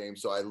mouse game.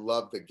 So I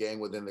love the game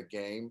within the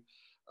game,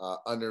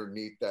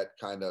 underneath that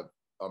kind of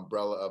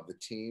umbrella of the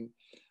team.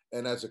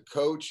 And as a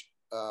coach,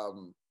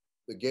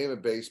 the game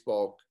of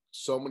baseball,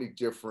 so many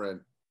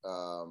different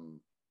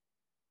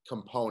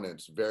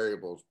components,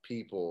 variables,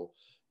 people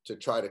to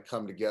try to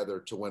come together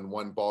to win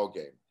one ball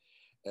game.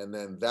 And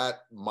then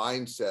that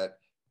mindset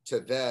to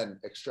then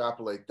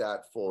extrapolate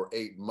that for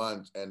 8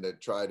 months and to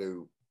try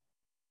to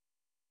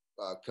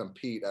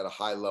compete at a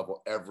high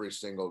level every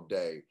single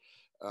day.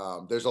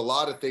 There's a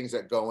lot of things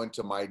that go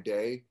into my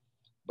day,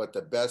 but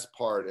the best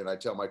part, and I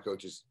tell my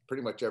coaches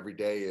pretty much every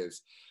day,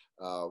 is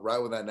right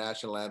when that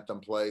national anthem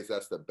plays,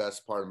 that's the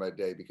best part of my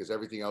day, because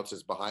everything else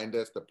is behind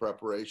us, the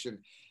preparation,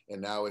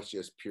 and now it's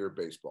just pure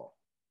baseball.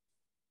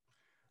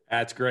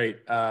 That's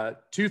great.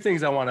 2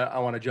 things I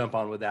want to jump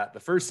on with that. The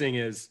first thing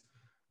is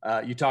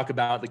you talk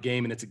about the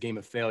game and it's a game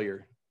of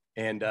failure.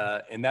 And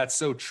that's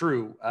so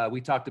true.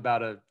 We talked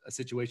about a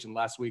situation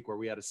last week where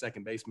we had a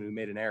second baseman who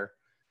made an error,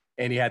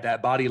 and he had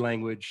that body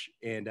language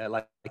and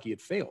like he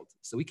had failed.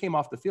 So we came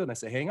off the field and I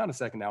said, hang on a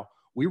second now.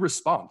 We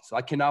respond. So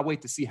I cannot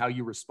wait to see how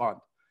you respond.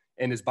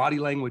 And his body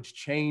language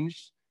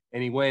changed,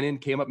 and he went in,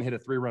 came up and hit a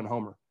 3-run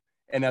homer.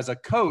 And as a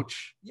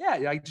coach,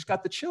 yeah, I just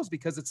got the chills,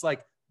 because it's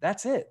like,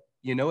 that's it.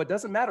 You know, it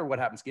doesn't matter what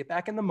happens. Get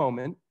back in the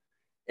moment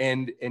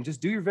and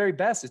just do your very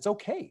best. It's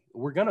okay.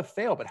 We're going to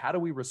fail, but how do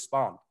we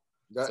respond?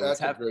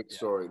 That's a great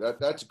story.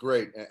 That's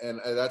great.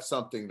 And that's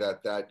something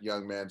that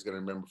young man's going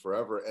to remember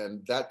forever.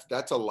 And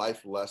that's a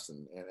life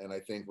lesson. And I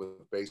think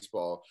with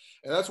baseball,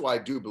 and that's why I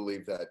do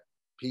believe that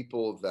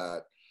people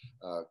that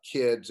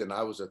kids, and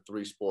I was a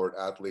 3-sport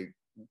athlete,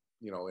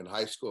 you know, in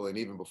high school, and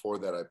even before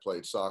that, I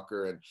played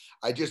soccer. And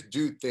I just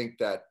do think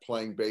that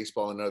playing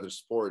baseball and other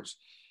sports,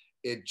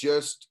 it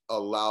just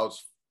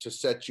allows to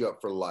set you up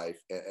for life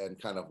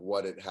and kind of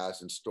what it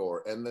has in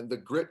store. And then the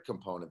grit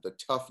component, the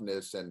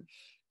toughness, and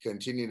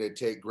continue to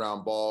take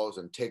ground balls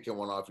and taking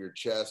one off your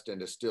chest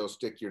and to still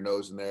stick your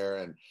nose in there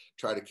and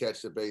try to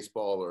catch the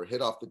baseball or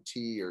hit off the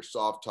tee or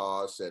soft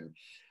toss, and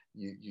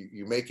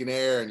you make an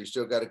error and you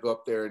still got to go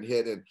up there and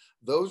hit. And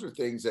those are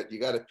things that you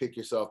got to pick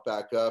yourself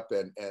back up,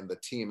 and the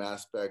team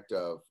aspect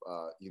of,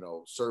 you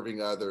know,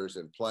 serving others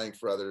and playing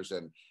for others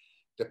and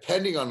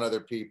depending on other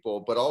people,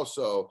 but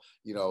also,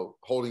 you know,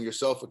 holding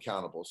yourself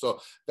accountable.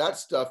 So that's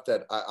stuff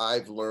that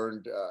I've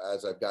learned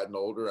as I've gotten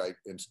older. I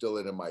instill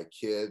it in my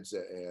kids,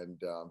 and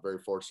I'm very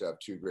fortunate to have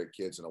 2 great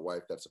kids and a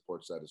wife that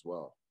supports that as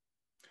well.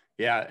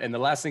 Yeah. And the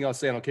last thing I'll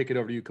say, and I'll kick it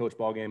over to you, Coach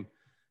Ballgame.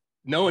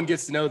 No one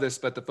gets to know this,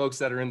 but the folks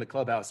that are in the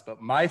clubhouse. But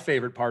my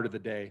favorite part of the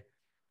day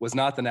was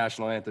not the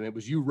national anthem. It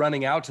was you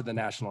running out to the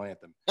national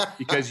anthem,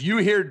 because you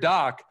hear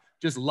Doc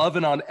just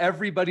loving on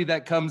everybody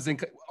that comes in,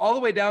 all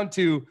the way down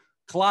to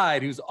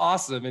Clyde, who's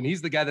awesome. And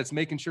he's the guy that's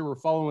making sure we're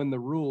following the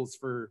rules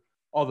for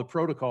all the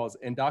protocols.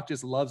 And Doc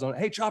just loves on,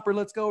 hey, Chopper,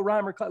 let's go.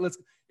 Reimer, Clyde, let's.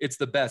 It's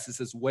the best. It's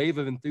this wave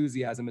of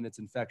enthusiasm, and it's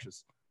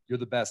infectious. You're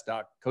the best,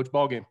 Doc. Coach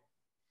Ballgame.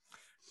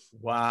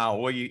 Wow.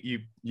 Well,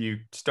 you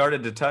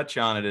started to touch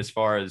on it as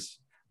far as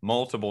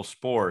multiple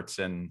sports.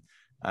 And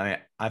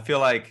I feel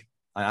like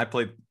I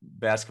played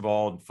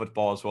basketball and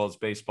football as well as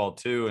baseball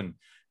too. And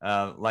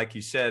like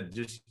you said,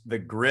 just the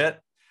grit,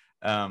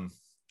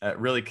 it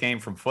really came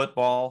from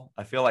football.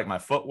 I feel like my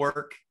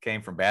footwork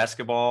came from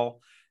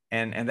basketball,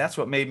 and that's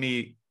what made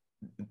me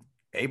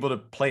able to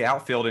play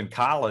outfield in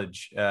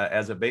college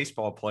as a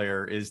baseball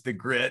player, is the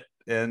grit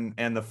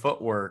and the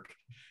footwork.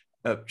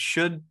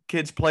 Should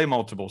kids play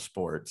multiple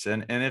sports?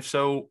 And if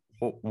so,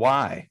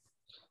 why?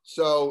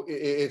 So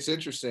it's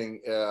interesting.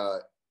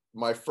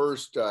 My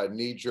first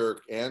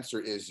knee-jerk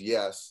answer is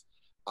yes,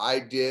 I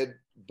did.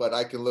 But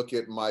I can look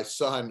at my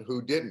son who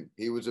didn't.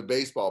 He was a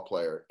baseball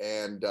player,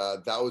 and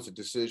that was a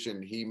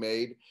decision he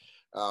made.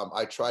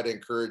 I try to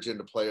encourage him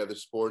to play other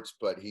sports,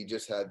 but he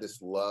just had this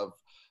love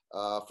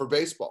for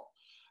baseball.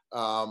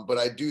 But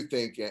I do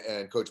think,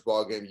 and Coach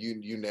Ballgame,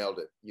 you nailed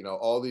it. You know,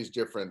 all these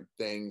different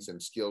things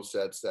and skill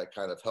sets that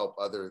kind of help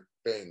other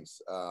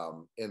things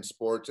in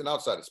sports and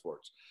outside of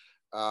sports.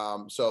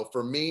 So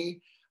for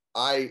me,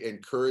 I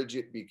encourage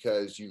it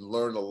because you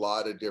learn a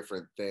lot of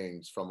different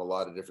things from a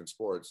lot of different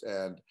sports.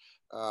 And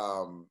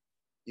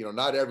you know,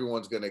 not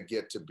everyone's going to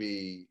get to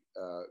be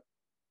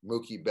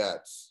Mookie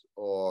Betts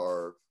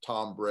or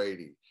Tom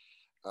Brady.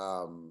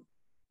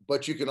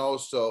 But you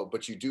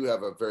do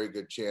have a very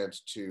good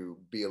chance to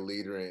be a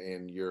leader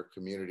in your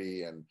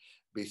community and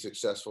be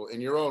successful in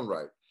your own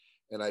right.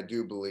 And I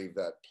do believe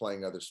that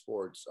playing other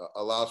sports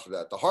allows for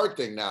that. The hard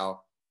thing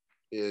now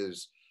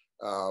is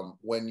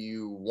when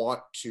you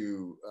want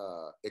to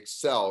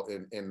excel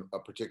in a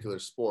particular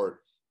sport,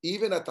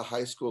 even at the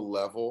high school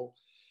level,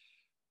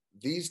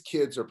 these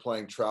kids are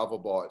playing travel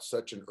ball at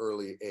such an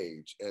early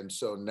age. And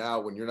so now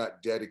when you're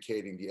not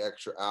dedicating the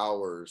extra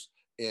hours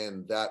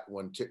in that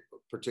one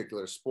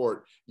particular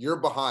sport, you're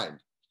behind.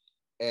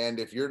 And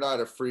if you're not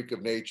a freak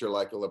of nature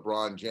like a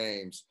LeBron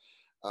James,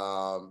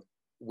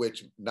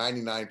 which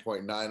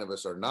 99.9 of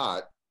us are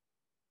not,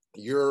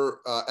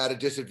 you're at a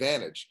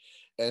disadvantage.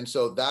 And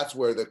so that's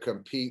where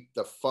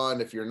the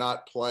fun, if you're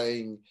not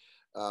playing,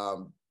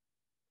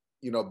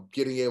 you know,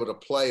 getting able to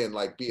play and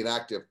like be an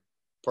active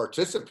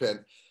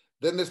participant,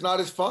 then it's not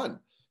as fun.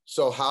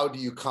 So how do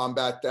you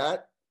combat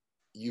that?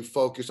 You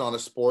focus on a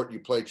sport, you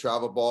play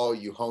travel ball,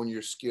 you hone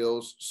your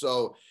skills.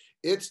 So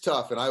it's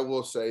tough. And I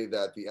will say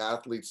that the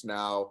athletes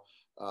now,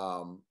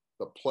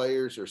 the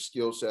players or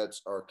skill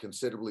sets are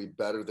considerably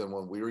better than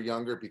when we were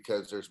younger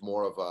because there's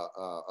more of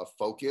a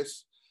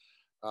focus.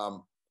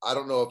 I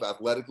don't know if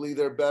athletically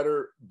they're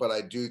better, but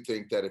I do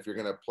think that if you're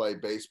going to play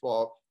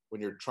baseball,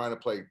 when you're trying to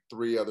play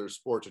 3 other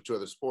sports or 2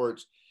 other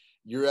sports,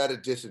 you're at a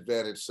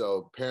disadvantage.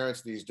 So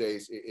parents these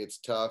days, it's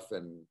tough.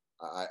 And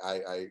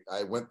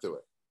I went through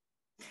it.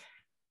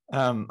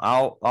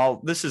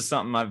 This is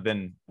something I've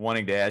been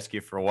wanting to ask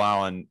you for a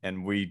while,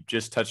 and we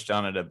just touched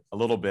on it a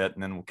little bit,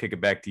 and then we'll kick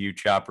it back to you,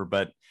 Chopper.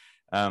 But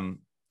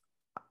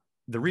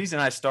the reason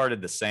I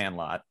started the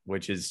Sandlot,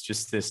 which is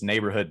just this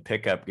neighborhood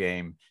pickup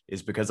game,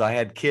 is because I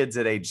had kids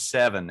at age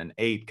 7 and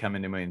 8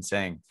 coming to me and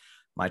saying,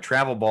 my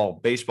travel ball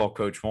baseball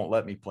coach won't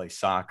let me play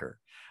soccer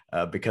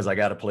because I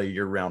got to play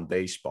year-round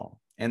baseball.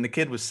 And the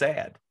kid was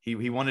sad.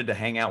 He wanted to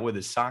hang out with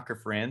his soccer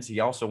friends. He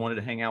also wanted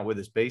to hang out with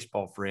his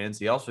baseball friends.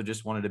 He also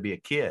just wanted to be a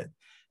kid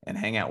and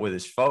hang out with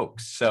his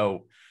folks.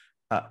 So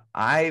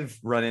I've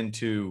run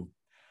into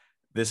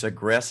this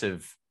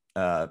aggressive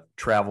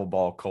travel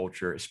ball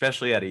culture,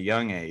 especially at a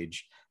young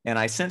age. And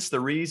I sense the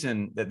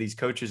reason that these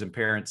coaches and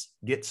parents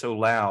get so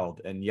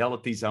loud and yell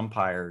at these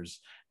umpires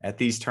at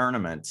these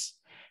tournaments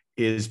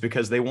is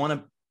because they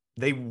want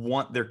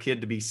their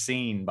kid to be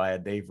seen by a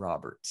Dave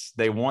Roberts.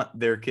 They want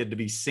their kid to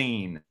be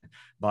seen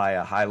by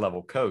a high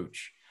level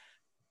coach.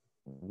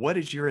 What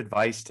is your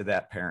advice to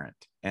that parent?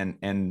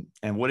 And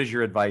what is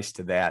your advice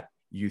to that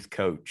youth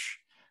coach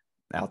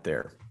out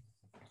there?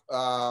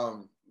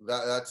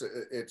 That's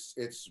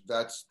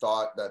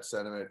thought, that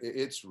sentiment.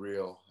 It's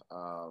real.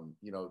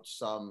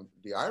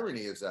 The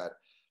irony is that,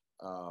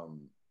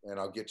 and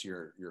I'll get to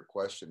your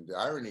question. The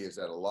irony is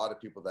that a lot of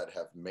people that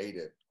have made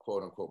it,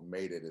 quote unquote,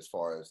 made it as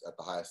far as at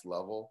the highest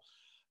level,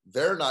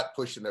 they're not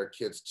pushing their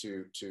kids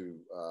to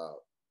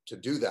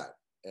do that.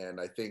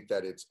 And I think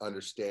that it's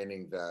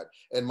understanding that,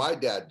 and my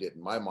dad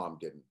didn't, my mom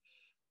didn't.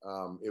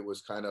 It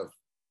was kind of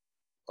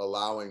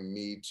allowing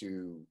me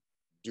to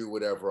do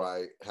whatever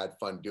I had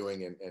fun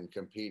doing and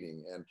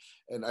competing.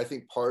 And I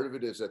think part of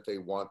it is that they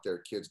want their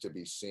kids to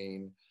be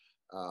seen.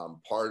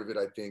 Part of it,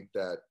 I think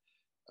that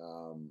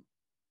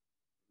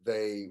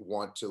they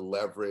want to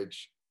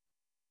leverage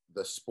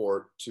the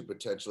sport to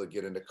potentially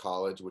get into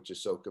college, which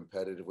is so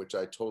competitive, which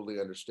I totally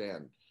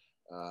understand.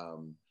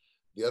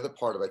 The other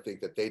part of, I think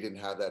that they didn't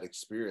have that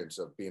experience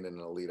of being an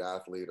elite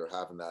athlete or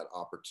having that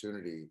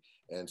opportunity.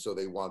 And so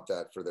they want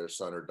that for their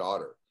son or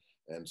daughter.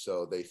 And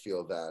so they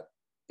feel that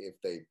if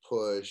they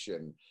push,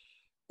 and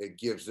it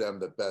gives them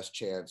the best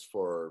chance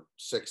for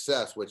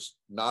success, which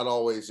not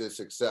always is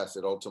success.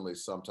 It ultimately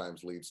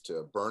sometimes leads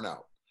to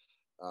burnout.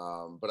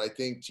 But I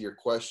think to your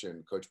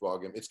question, Coach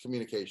Ballgame, it's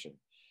communication,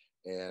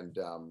 and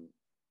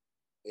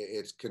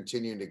it's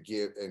continuing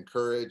to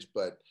encourage,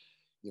 but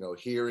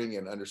hearing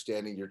and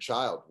understanding your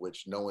child,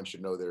 which no one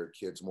should know their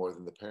kids more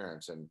than the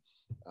parents. And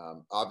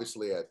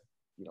obviously at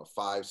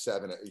 5,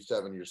 7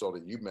 years old,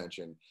 that you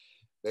mentioned,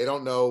 they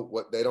don't know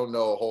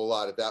a whole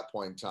lot at that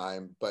point in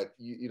time, but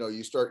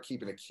you start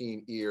keeping a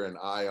keen ear and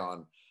eye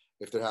on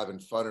if they're having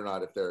fun or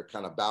not, if they're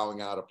kind of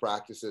bowing out of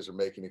practices or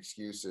making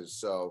excuses.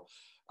 So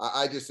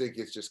I just think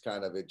it's just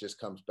it just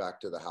comes back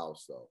to the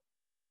house, though.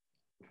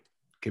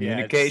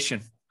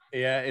 Communication.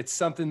 It's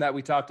something that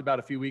we talked about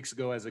a few weeks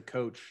ago as a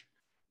coach.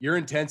 Your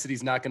intensity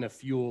is not going to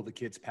fuel the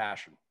kid's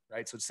passion,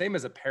 right? So same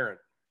as a parent.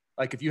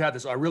 Like if you have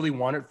this, I really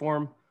want it for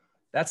him.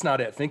 That's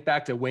not it. Think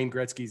back to Wayne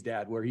Gretzky's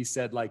dad, where he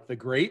said, like, the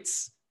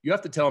greats, you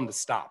have to tell them to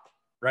stop,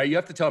 right? You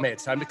have to tell them, hey,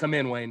 it's time to come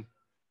in, Wayne.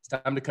 It's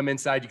time to come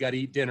inside. You got to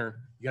eat dinner.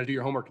 You got to do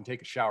your homework and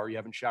take a shower. You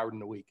haven't showered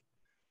in a week.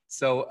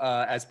 So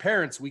as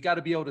parents, we got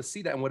to be able to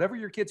see that. And whatever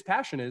your kid's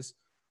passion is,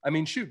 I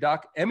mean, shoot,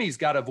 Doc, Emmy's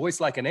got a voice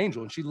like an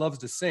angel, and she loves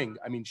to sing.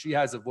 I mean, she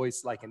has a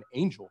voice like an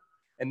angel,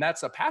 and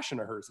that's a passion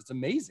of hers. It's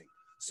amazing.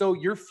 So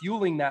you're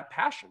fueling that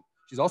passion.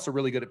 She's also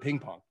really good at ping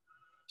pong.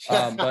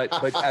 But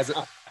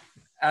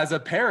as a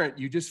parent,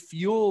 you just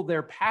fuel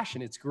their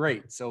passion. It's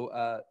great. So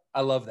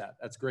I love that.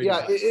 That's great.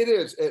 Yeah, it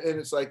is. And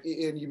it's like,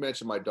 and you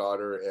mentioned my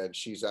daughter, and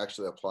she's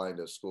actually applying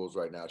to schools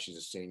right now. She's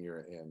a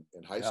senior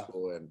in high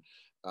school. And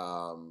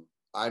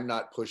I'm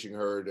not pushing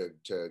her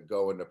to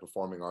go into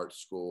performing arts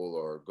school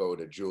or go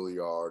to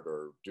Juilliard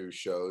or do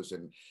shows.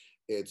 And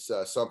it's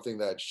something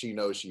that she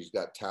knows she's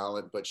got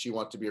talent, but she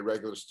wants to be a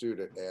regular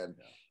student. And,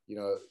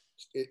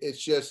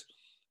 it's just,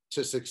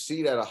 to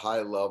succeed at a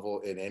high level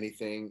in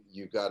anything,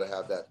 you've got to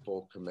have that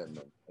full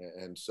commitment.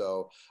 And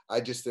so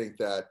I just think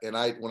that, and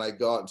when I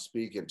go out and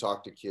speak and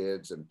talk to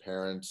kids and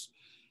parents,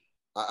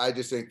 I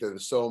just think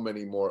there's so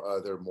many more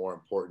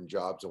important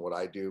jobs than what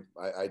I do.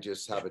 I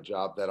just have a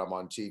job that I'm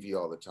on TV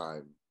all the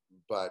time.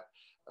 But,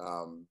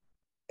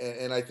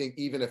 and I think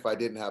even if I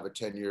didn't have a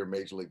 10-year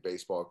Major League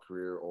Baseball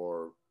career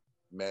or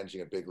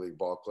managing a big league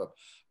ball club,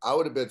 I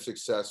would have been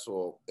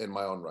successful in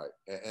my own right.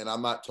 And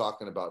I'm not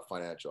talking about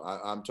financial.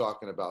 I'm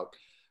talking about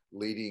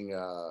leading,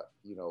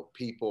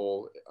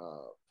 people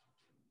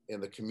in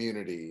the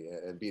community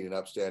and being an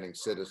upstanding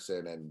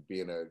citizen and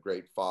being a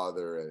great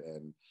father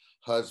and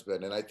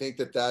husband. And I think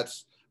that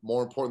that's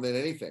more important than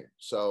anything.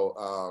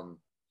 So,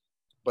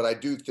 but I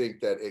do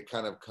think that it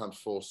kind of comes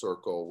full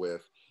circle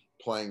with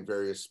playing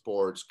various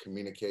sports,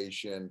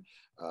 communication,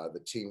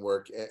 the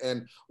teamwork,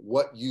 and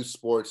what youth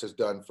sports has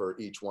done for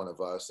each one of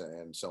us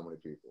and so many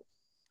people.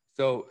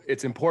 So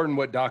it's important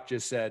what Doc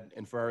just said.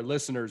 And for our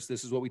listeners,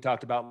 this is what we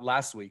talked about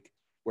last week,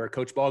 where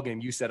Coach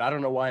Ballgame, you said, I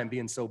don't know why I'm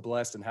being so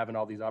blessed and having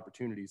all these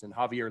opportunities. And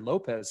Javier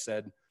Lopez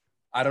said,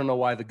 I don't know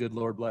why the good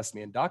Lord blessed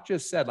me. And Doc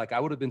just said, like, I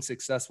would have been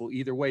successful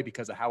either way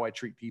because of how I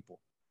treat people.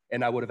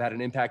 And I would have had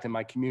an impact in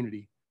my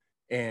community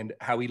and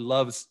how he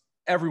loves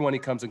everyone he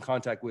comes in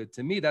contact with.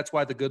 To me, that's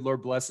why the good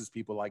Lord blesses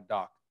people like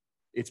Doc.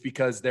 it's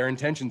because their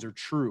intentions are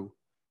true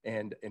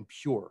and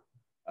pure.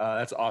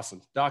 That's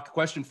awesome. Doc,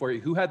 question for you.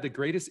 Who had the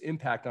greatest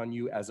impact on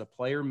you as a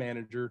player,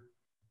 manager,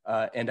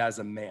 and as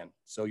a man?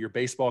 So your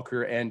baseball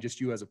career and just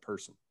you as a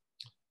person.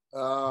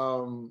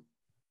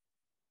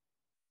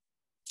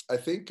 I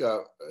think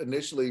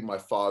initially my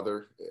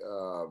father,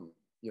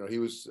 he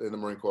was in the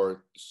Marine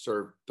Corps,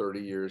 served 30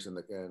 years in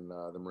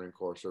the Marine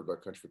Corps, served our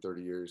country for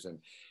 30 years. And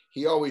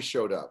he always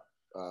showed up.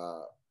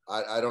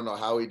 I don't know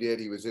how he did.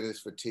 He was in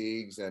his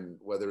fatigues, and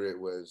whether it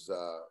was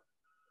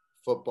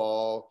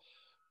football,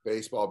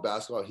 baseball,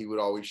 basketball, he would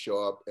always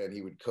show up, and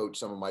he would coach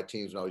some of my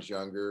teams when I was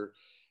younger.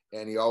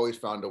 And he always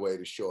found a way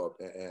to show up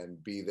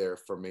and be there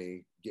for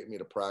me, get me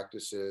to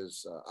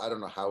practices. I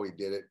don't know how he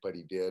did it, but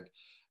he did.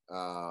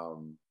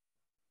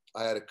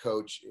 I had a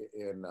coach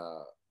in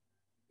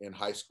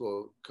high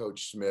school,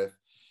 Coach Smith,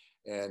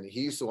 and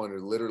he's the one who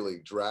literally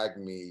dragged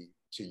me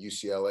to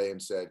UCLA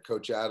and said,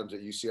 Coach Adams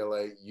at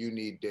UCLA, you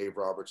need Dave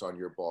Roberts on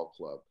your ball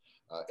club.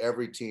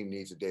 Every team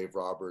needs a Dave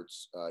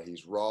Roberts.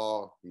 He's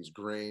raw, he's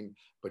green,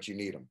 but you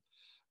need him.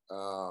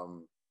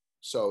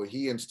 So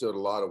he instilled a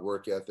lot of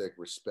work ethic,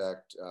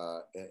 respect,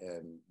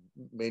 and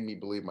made me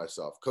believe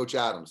myself. Coach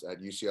Adams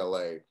at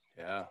UCLA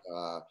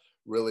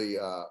really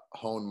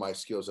honed my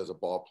skills as a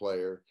ball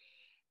player.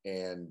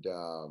 And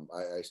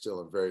I still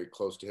am very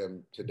close to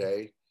him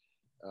today.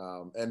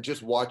 And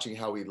just watching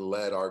how he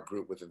led our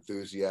group with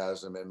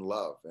enthusiasm and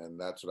love. And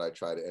that's what I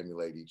try to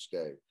emulate each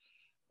day.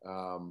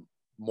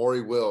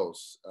 Maury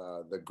Wills,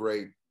 the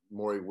great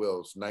Maury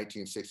Wills,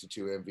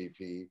 1962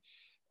 MVP.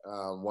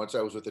 Once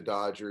I was with the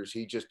Dodgers,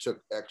 he just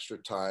took extra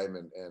time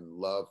and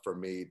love for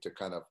me to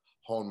kind of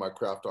hone my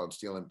craft on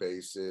stealing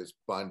bases,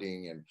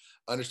 bunting, and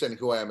understanding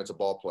who I am as a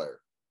ball player.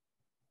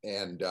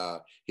 And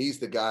he's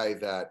the guy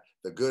that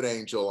the good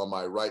angel on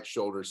my right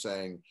shoulder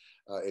saying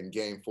in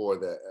game 4,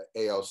 the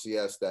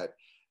ALCS, that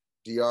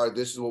DR,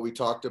 this is what we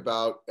talked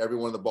about.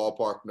 Everyone in the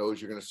ballpark knows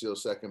you're going to steal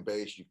second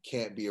base. You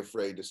can't be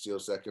afraid to steal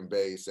second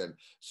base. And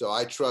so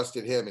I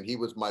trusted him, and he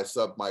was my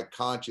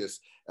conscious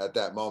at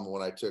that moment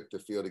when I took the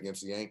field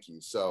against the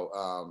Yankees.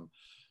 So,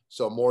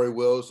 so Maury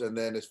Wills. And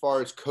then as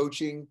far as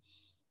coaching,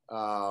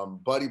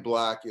 Buddy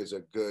Black is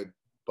a good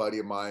buddy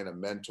of mine, a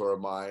mentor of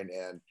mine.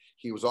 And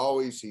he's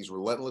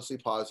relentlessly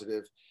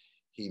positive.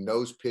 He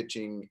knows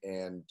pitching.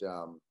 And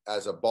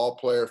as a ball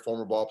player,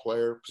 former ball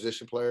player,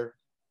 position player,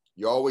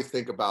 you always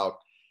think about,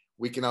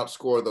 we can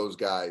outscore those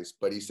guys.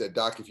 But he said,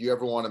 Doc, if you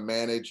ever want to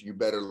manage, you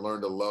better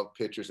learn to love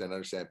pitchers and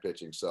understand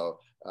pitching. So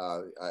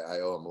I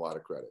owe him a lot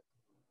of credit.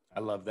 I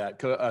love that.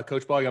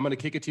 Coach Bogg, I'm going to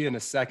kick it to you in a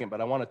second, but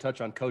I want to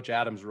touch on Coach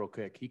Adams real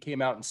quick. He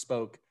came out and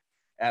spoke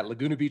at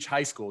Laguna Beach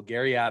High School.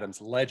 Gary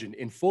Adams, legend,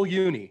 in full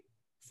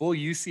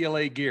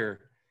UCLA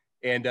gear.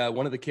 And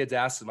one of the kids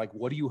asked him, like,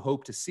 what do you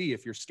hope to see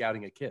if you're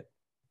scouting a kid?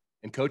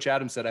 And Coach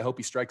Adams said, I hope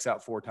he strikes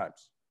out 4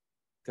 times.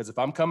 Because if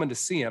I'm coming to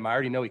see him, I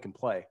already know he can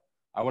play.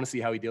 I want to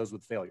see how he deals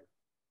with failure.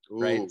 Ooh.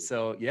 Right.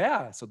 So,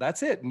 so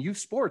that's it. And youth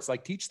sports,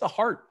 like, teach the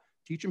heart,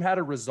 teach them how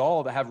to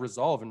have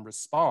resolve and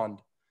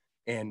respond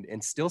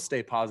and still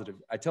stay positive.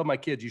 I tell my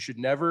kids,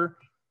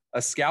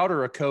 a scout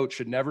or a coach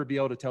should never be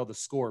able to tell the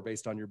score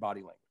based on your body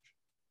language.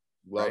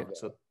 Right. That.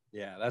 So,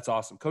 that's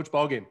awesome. Coach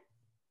Ballgame.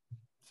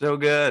 So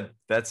good.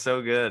 That's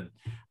so good.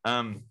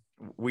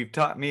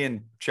 Me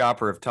and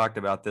Chopper have talked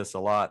about this a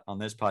lot on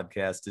this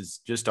podcast,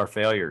 is just our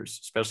failures,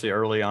 especially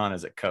early on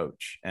as a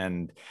coach.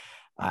 And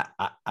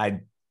I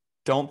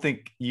don't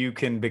think you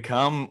can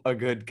become a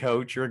good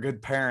coach or a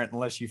good parent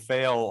unless you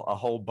fail a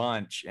whole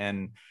bunch.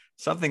 And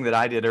something that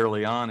I did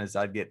early on is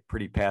I'd get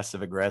pretty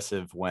passive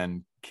aggressive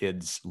when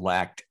kids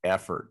lacked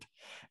effort.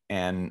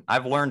 And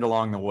I've learned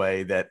along the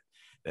way that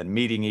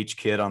meeting each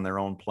kid on their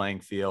own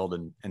playing field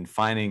and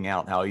finding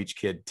out how each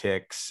kid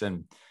ticks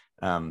and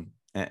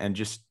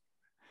just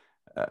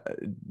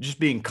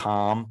being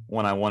calm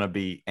when I want to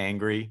be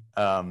angry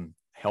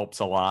helps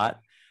a lot.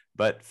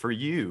 But for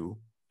you,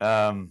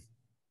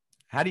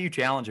 how do you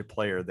challenge a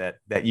player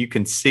that you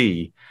can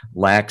see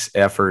lacks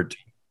effort,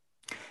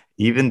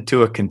 even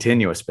to a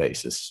continuous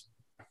basis?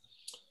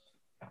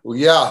 Well,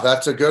 yeah,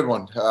 that's a good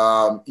one.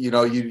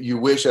 You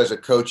wish as a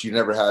coach you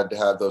never had to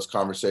have those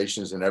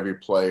conversations and every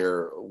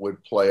player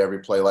would play every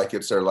play like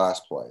it's their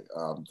last play.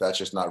 That's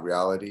just not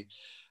reality.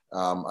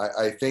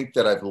 I think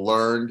that I've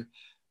learned,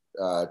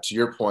 to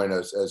your point,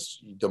 as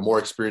the more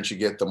experience you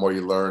get, the more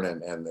you learn,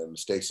 and the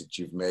mistakes that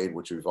you've made,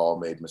 which we've all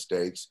made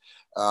mistakes.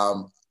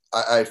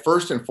 I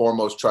first and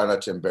foremost try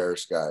not to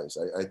embarrass guys.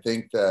 I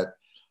think that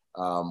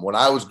when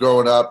I was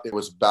growing up, it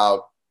was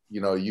about,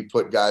 you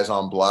put guys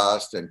on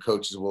blast and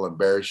coaches will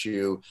embarrass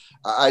you.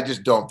 I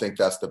just don't think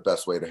that's the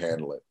best way to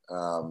handle it.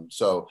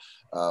 So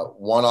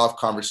one-off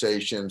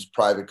conversations,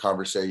 private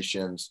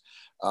conversations.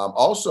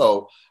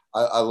 Also,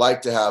 I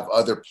like to have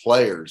other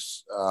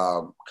players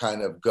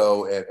kind of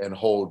go and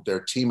hold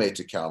their teammates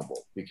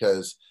accountable,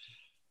 because,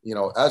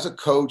 as a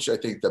coach, I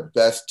think the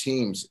best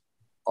teams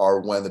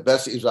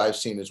I've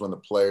seen is when the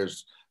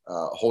players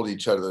hold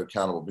each other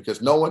accountable,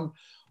 because no one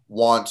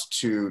wants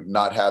to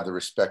not have the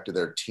respect of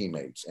their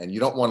teammates, and you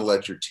don't want to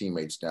let your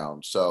teammates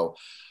down. So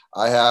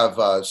I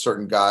have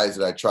certain guys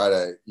that I try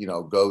to,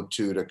 go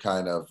to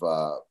kind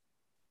of,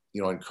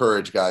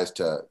 encourage guys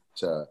to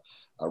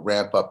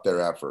ramp up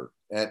their effort.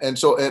 And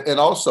so, and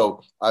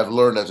also I've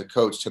learned as a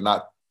coach to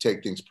not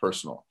take things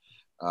personal.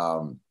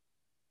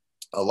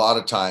 A lot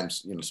of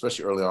times,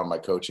 especially early on in my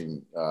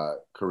coaching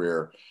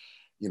career,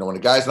 when a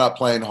guy's not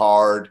playing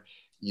hard,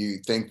 you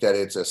think that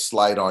it's a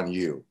slight on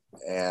you.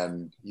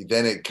 And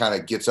then it kind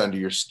of gets under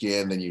your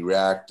skin, then you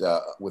react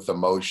with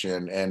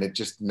emotion, and it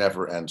just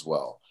never ends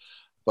well.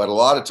 But a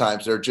lot of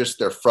times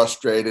they're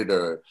frustrated,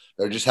 or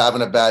they're just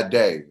having a bad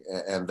day,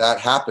 and that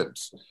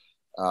happens.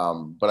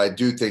 But I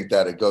do think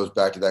that it goes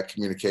back to that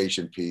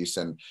communication piece.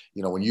 And,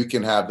 when you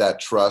can have that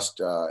trust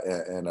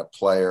in a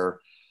player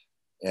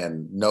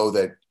and know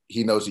that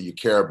he knows that you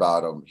care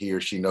about him, he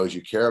or she knows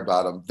you care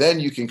about him, then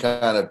you can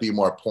kind of be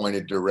more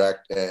pointed,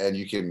 direct, and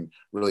you can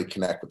really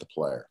connect with the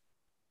player.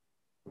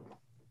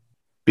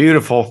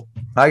 Beautiful.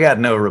 I got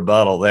no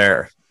rebuttal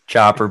there.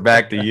 Chopper,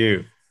 back to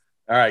you.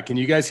 All right. Can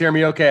you guys hear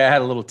me okay? I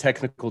had a little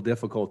technical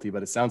difficulty,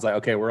 but it sounds like,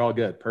 okay, we're all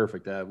good.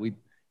 Perfect.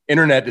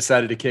 Internet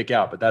decided to kick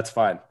out, but that's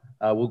fine.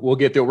 We'll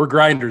get through it. We're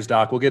grinders,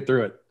 Doc. We'll get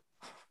through it.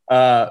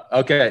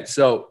 Okay.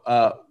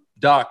 So,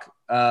 Doc,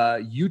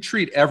 you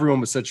treat everyone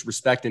with such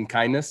respect and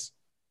kindness.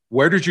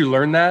 Where did you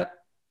learn that,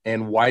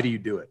 and why do you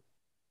do it?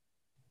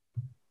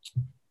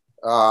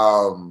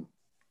 I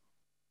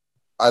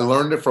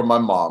learned it from my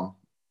mom.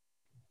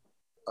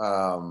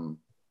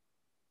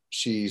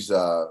 She's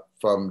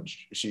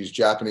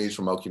Japanese,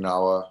 from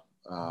Okinawa.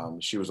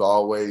 She was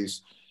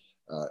always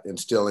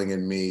instilling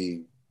in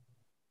me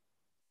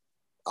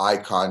eye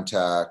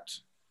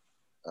contact,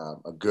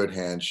 a good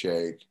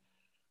handshake,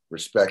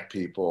 respect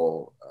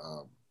people.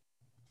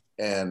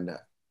 And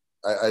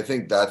I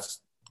think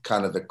that's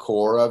kind of the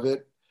core of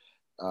it.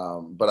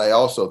 But I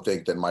also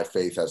think that my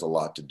faith has a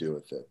lot to do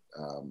with it.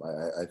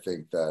 I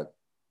think that,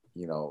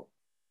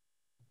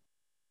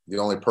 the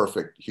only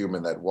perfect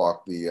human that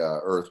walked the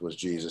earth was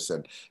Jesus,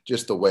 and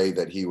just the way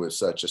that he was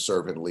such a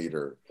servant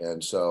leader.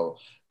 And so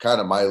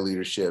kind of my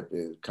leadership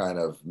is kind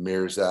of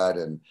mirrors that,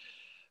 and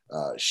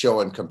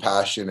showing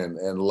compassion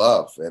and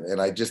love.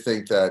 And I just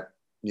think that,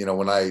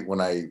 when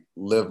I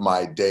live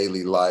my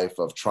daily life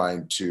of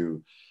trying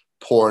to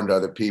pour into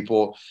other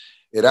people,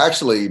 it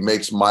actually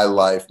makes my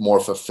life more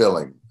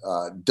fulfilling.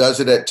 Does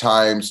it at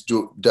times,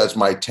 does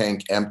my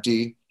tank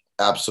empty?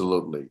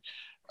 Absolutely.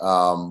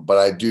 But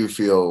I do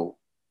feel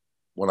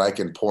when I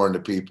can pour into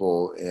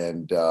people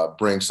and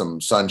bring some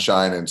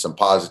sunshine and some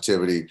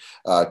positivity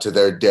to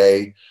their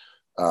day,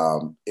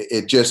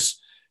 it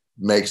just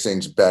makes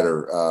things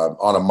better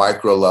on a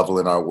micro level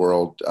in our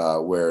world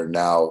where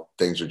now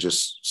things are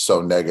just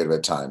so negative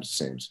at times, it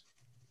seems.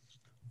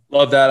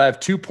 Love that. I have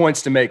 2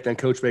 points to make. Then,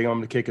 Coach Begum, I'm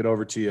going to kick it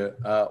over to you.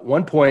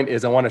 One point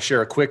is I want to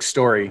share a quick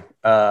story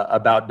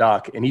about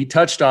Doc. And he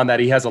touched on that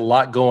he has a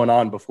lot going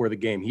on before the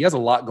game. He has a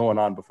lot going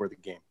on before the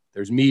game.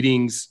 There's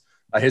meetings.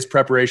 His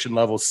preparation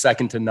level is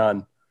second to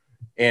none.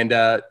 And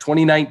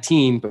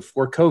 2019,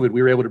 before COVID,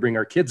 we were able to bring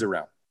our kids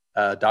around.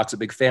 Doc's a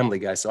big family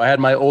guy. So I had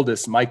my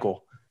oldest,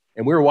 Michael,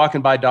 and we were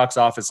walking by Doc's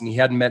office, and he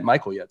hadn't met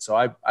Michael yet. So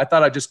I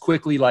thought I'd just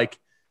quickly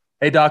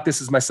hey, Doc, this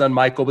is my son,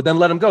 Michael, but then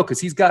let him go because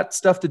he's got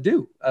stuff to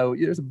do.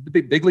 There's a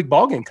big league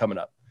ball game coming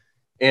up.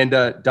 And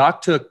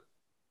Doc took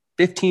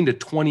 15 to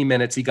 20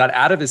 minutes. He got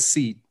out of his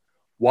seat,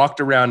 walked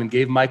around, and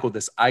gave Michael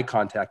this eye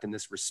contact and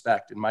this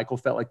respect. And Michael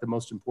felt like the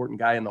most important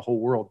guy in the whole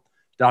world.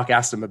 Doc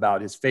asked him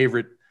about his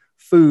favorite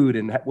food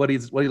and what he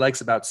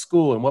likes about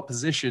school and what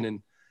position.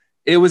 And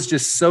it was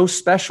just so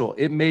special.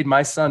 It made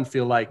my son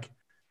feel like,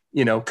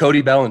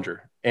 Cody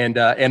Bellinger. And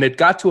it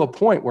got to a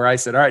point where I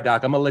said, all right,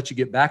 Doc, I'm going to let you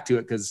get back to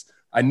it, because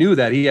I knew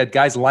that he had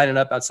guys lining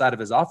up outside of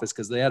his office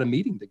because they had a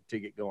meeting to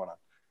get going on.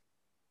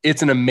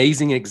 It's an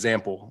amazing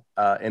example,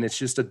 and it's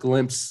just a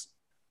glimpse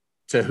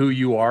to who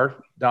you are,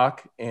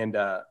 Doc, and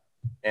I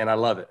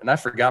love it. And I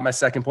forgot my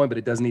second point, but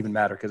it doesn't even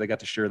matter because I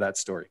got to share that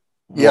story.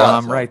 Yeah, well,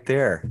 I'm right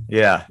there.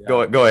 Yeah.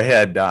 Go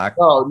ahead, Doc.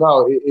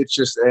 No, it's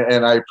just,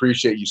 and I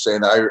appreciate you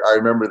saying that. I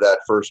remember that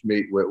first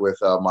meet with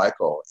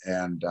Michael,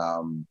 and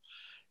I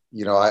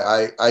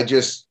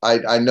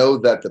know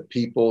that the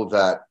people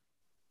that,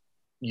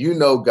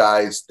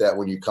 guys that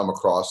when you come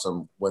across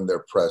them when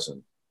they're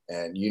present,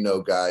 and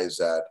guys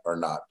that are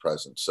not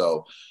present.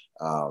 So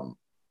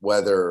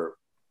whether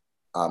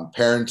I'm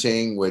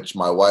parenting, which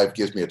my wife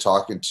gives me a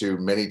talking to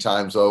many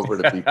times over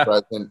to be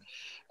present,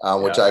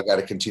 which I got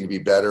to continue to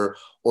be better,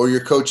 or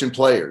you're coaching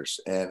players.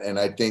 And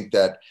I think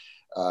that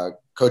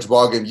Coach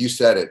Boggan, you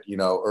said it,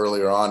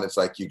 earlier on, it's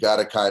like, you got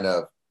to kind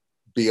of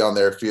be on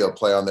their field,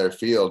 play on their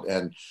field.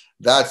 And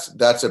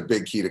that's a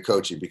big key to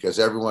coaching, because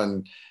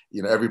everyone,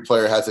 every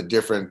player has a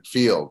different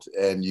field,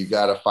 and you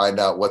got to find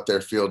out what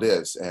their field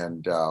is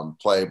and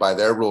play by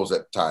their rules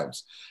at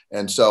times.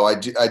 And so I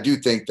do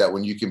think that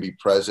when you can be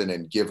present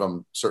and give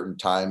them certain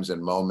times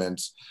and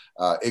moments,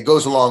 it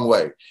goes a long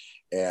way.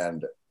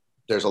 And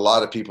there's a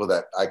lot of people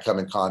that I come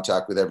in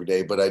contact with every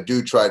day, but I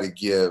do try to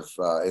give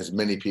as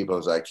many people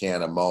as I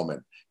can a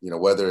moment,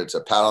 whether it's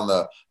a pat on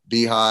the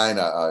behind,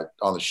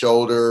 on the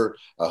shoulder,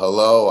 a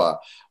hello,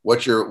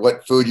 what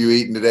food you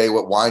eating today,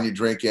 what wine you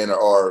drinking,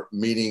 or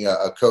meeting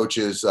a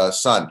coach's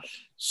son.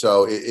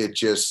 So it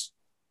just,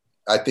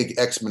 I think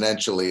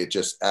exponentially, it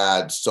just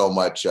adds so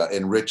much,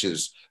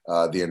 enriches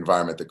the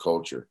environment, the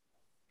culture.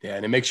 Yeah,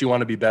 and it makes you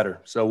want to be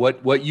better. So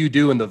what you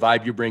do and the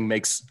vibe you bring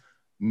makes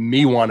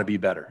me want to be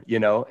better,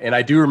 And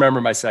I do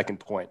remember my second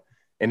point,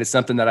 and it's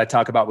something that I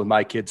talk about with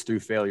my kids through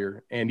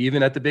failure. And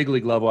even at the big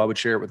league level, I would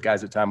share it with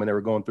guys at the time when they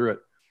were going through it.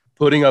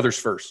 Putting others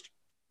first,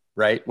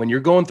 right? When you're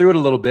going through it a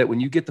little bit, when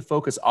you get the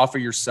focus off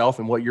of yourself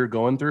and what you're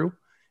going through,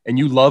 and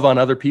you love on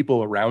other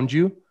people around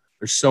you,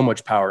 there's so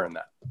much power in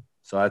that.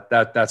 So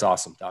that's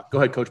awesome, Doc. Go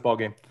ahead, Coach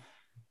Ballgame.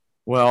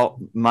 Well,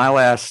 my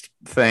last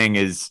thing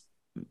is,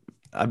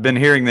 I've been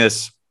hearing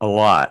this a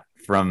lot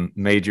from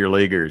major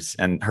leaguers,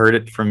 and heard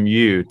it from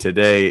you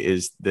today,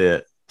 is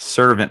the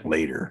servant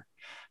leader,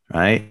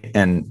 right?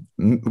 And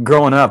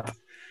growing up,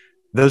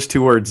 those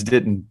two words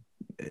didn't,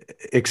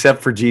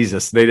 except for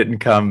Jesus, they didn't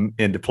come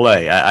into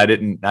play.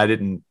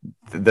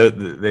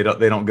 They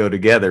don't go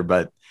together.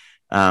 But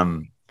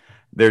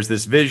there's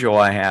this visual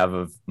I have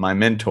of my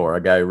mentor,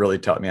 a guy who really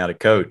taught me how to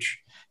coach,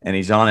 and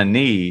he's on a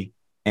knee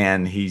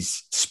and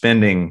he's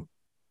spending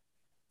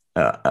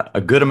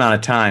a good amount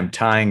of time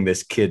tying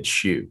this kid's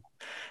shoe.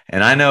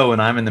 And I know when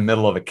I'm in the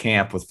middle of a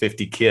camp with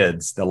 50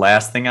 kids, the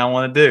last thing I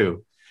want to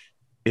do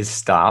is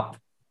stop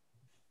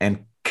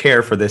and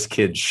care for this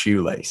kid's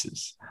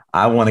shoelaces.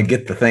 I want to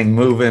get the thing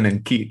moving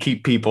and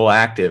keep people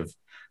active.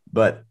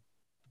 But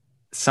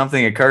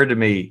something occurred to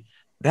me,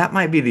 that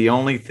might be the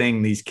only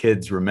thing these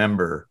kids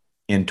remember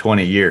in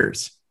 20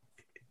 years,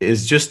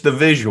 is just the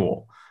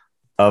visual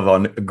of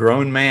a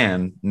grown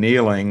man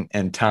kneeling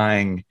and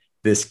tying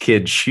this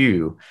kid's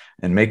shoe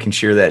and making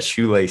sure that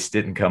shoelace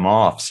didn't come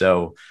off.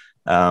 So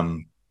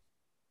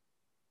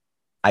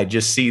I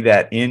just see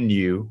that in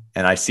you,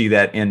 and I see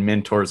that in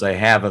mentors I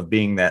have, of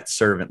being that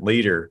servant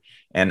leader.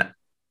 And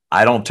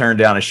I don't turn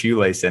down a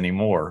shoelace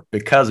anymore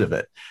because of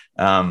it.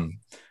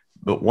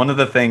 But one of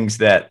the things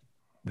that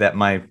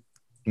my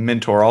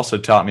mentor also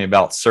taught me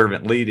about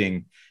servant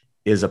leading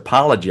is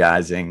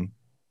apologizing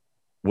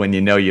when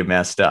you know you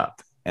messed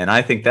up. And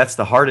I think that's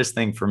the hardest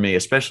thing for me,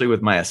 especially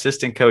with my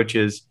assistant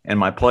coaches and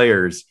my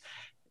players,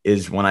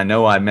 is when I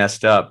know I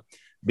messed up,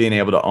 being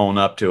able to own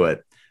up to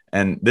it.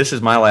 And this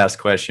is my last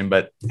question,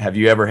 but have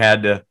you ever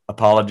had to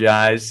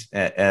apologize?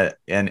 And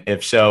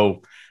if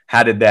so,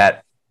 how did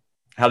that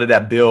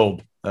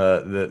build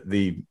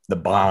the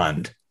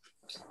bond?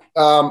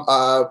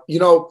 I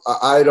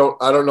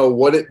don't know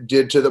what it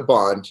did to the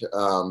bond.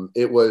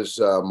 It was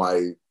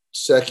my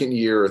second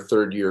year or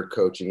third year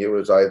coaching. It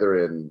was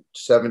either in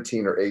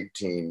 17 or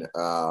 18.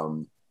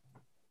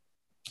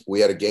 We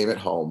had a game at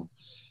home,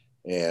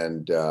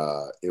 and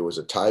it was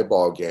a tie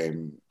ball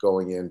game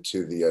going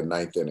into the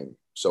ninth inning.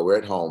 So we're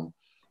at home.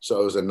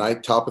 So it was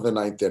top of the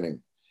ninth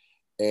inning,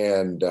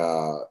 and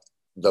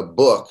the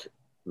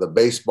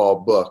baseball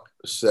book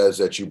says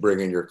that you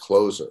bring in your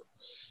closer.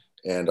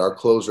 And our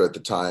closer at the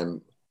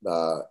time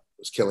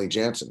was Kelly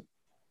Jansen.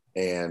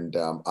 And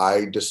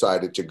I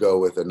decided to go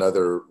with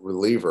another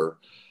reliever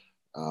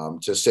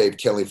to save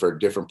Kelly for a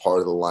different part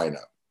of the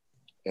lineup.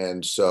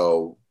 And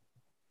so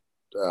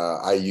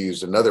I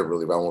used another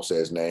reliever, I won't say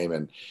his name,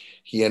 and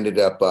he ended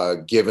up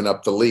giving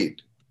up the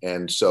lead.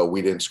 And so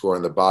we didn't score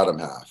in the bottom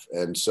half.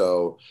 And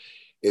so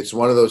it's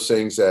one of those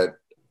things that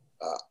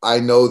I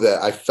know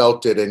that I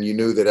felt it, and you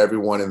knew that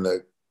everyone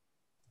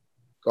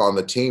on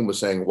the team was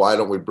saying, why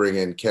don't we bring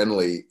in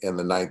Kenley in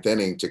the ninth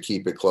inning to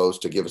keep it close,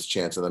 to give us a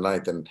chance in the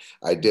ninth? And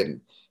I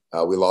didn't.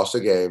 We lost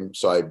the game.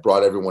 So I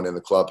brought everyone in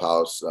the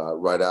clubhouse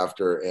right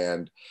after.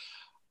 And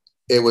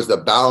it was the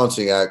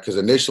balancing act, because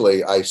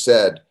initially I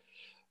said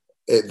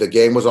the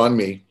game was on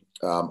me.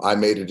 I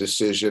made a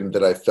decision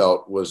that I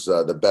felt was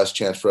the best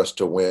chance for us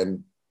to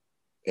win.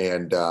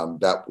 And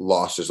that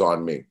loss is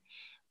on me.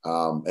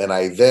 And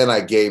I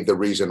gave the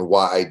reason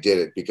why I did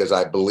it, because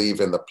I believe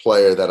in the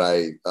player that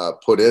I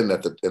put in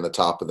the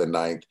top of the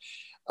ninth.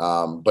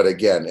 But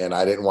again, and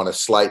I didn't want to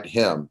slight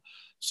him.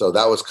 So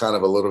that was kind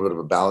of a little bit of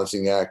a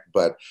balancing act,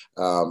 but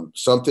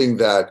something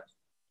that,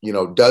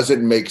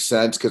 doesn't make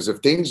sense, because if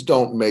things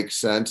don't make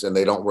sense and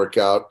they don't work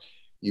out,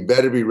 you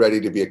better be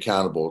ready to be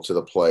accountable to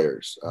the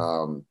players.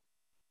 I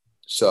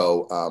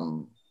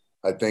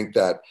think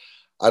that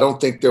I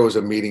don't think there was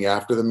a meeting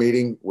after the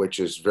meeting, which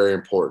is very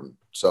important.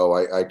 So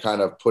I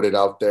kind of put it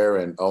out there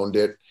and owned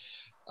it,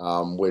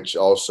 which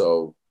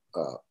also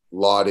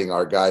lauding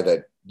our guy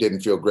that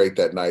didn't feel great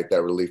that night,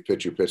 that relief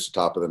pitcher pitched the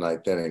top of the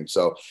ninth inning.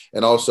 So,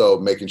 and also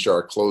making sure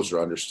our closer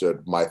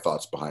understood my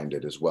thoughts behind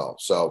it as well.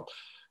 So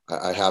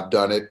I have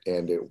done it,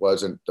 and it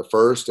wasn't the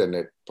first, and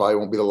it probably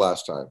won't be the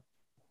last time.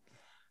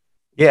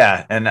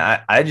 Yeah. And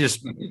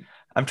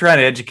I'm trying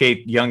to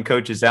educate young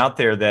coaches out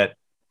there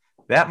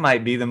that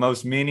might be the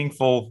most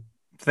meaningful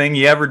thing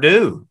you ever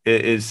do,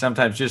 is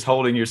sometimes just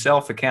holding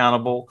yourself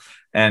accountable.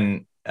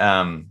 And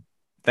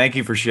thank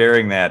you for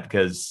sharing that,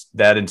 because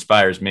that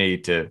inspires me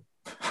to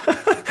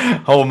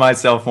hold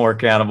myself more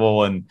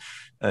accountable. And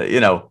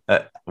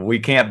we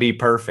can't be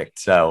perfect.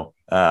 So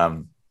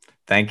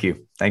thank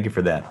you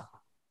for that.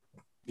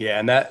 Yeah,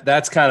 and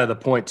that's kind of the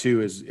point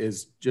too.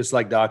 Is just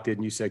like Doc did,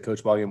 and you said,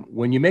 Coach Ballgame,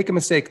 when you make a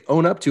mistake,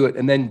 own up to it,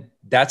 and then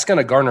that's going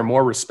to garner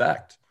more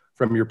respect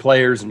from your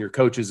players and your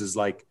coaches. Is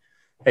like,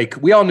 hey,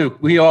 we all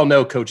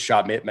know Coach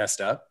Schott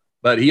messed up,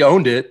 but he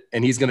owned it,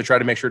 and he's going to try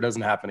to make sure it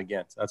doesn't happen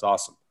again. So that's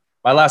awesome.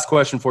 My last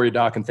question for you,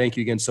 Doc, and thank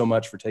you again so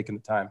much for taking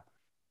the time.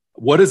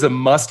 What is a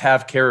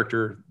must-have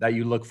character that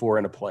you look for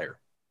in a player?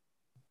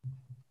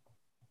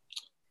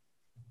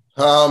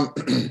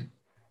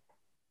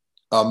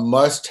 A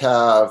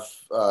must-have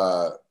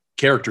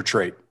character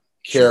trait.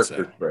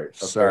 Character trait.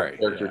 Okay. Sorry.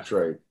 Character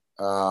trait.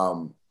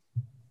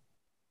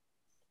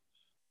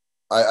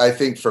 I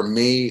think for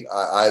me,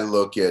 I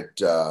look at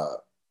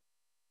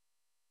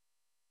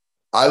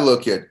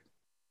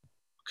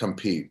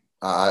compete.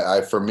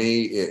 For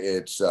me,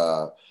 it's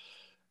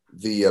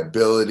the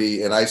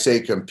ability, and I say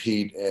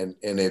compete, and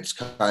it's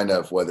kind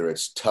of whether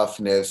it's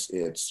toughness,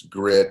 it's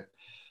grit.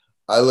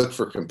 I look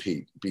for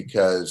compete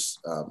because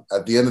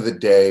at the end of the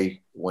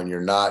day, when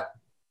you're not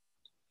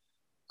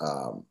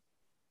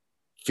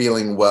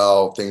feeling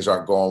well, things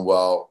aren't going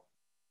well,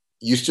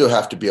 you still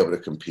have to be able to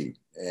compete.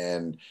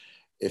 And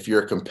if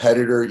you're a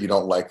competitor, you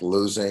don't like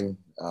losing.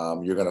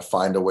 You're going to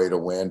find a way to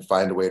win,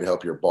 find a way to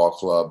help your ball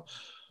club,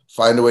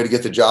 find a way to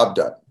get the job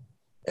done.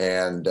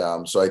 And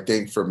so I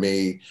think for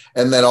me,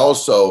 and then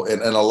also,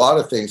 and a lot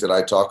of things that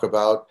I talk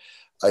about,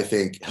 I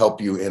think help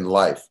you in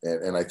life.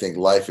 And I think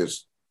life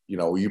is,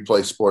 you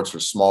play sports for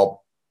a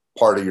small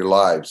part of your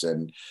lives,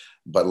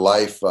 but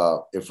life,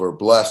 if we're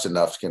blessed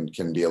enough,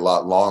 can be a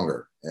lot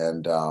longer.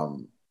 And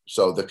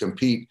so the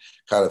compete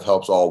kind of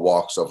helps all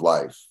walks of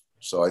life.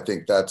 So I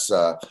think that's,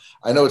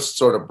 I know it's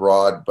sort of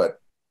broad, but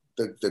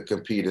the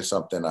compete is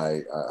something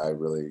I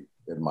really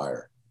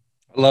admire.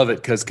 I love it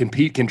because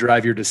compete can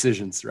drive your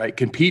decisions, right?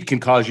 Compete can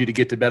cause you to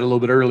get to bed a little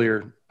bit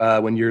earlier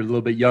when you're a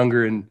little bit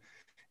younger and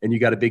you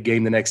got a big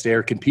game the next day,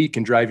 or compete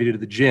can drive you to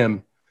the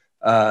gym.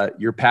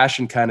 Your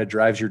passion kind of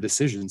drives your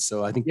decisions.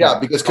 So I think,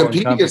 because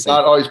competing is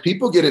not always,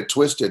 people get it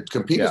twisted.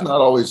 Compete is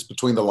not always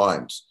between the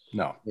lines.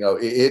 No,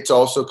 it's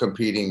also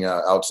competing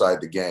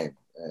outside the game,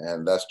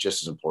 and that's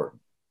just as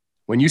important.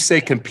 When you say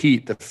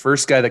compete, the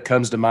first guy that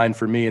comes to mind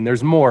for me, and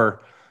there's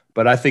more,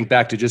 but I think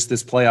back to just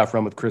this playoff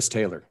run with Chris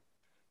Taylor,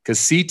 because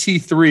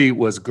CT3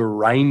 was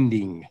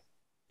grinding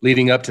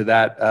leading up to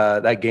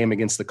that game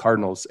against the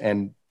Cardinals.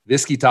 And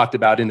Visky talked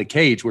about in the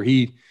cage where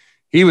he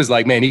was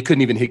like, man, he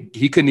couldn't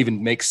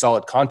even make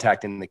solid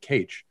contact in the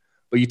cage.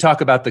 But you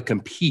talk about the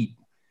compete,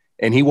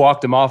 and he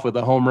walked him off with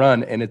a home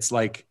run. And it's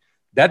like,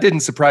 that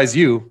didn't surprise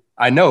you.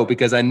 I know,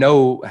 because I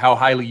know how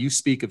highly you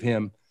speak of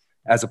him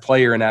as a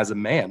player and as a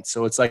man.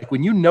 So it's like,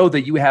 when you know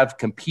that you have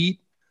compete,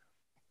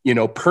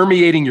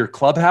 permeating your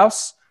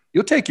clubhouse,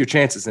 you'll take your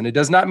chances. And it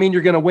does not mean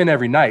you're going to win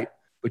every night,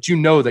 but you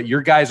know that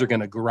your guys are going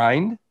to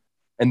grind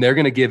and they're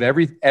going to give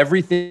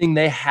everything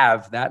they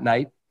have that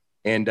night.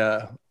 And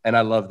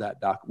I love that,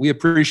 Doc. We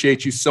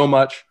appreciate you so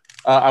much.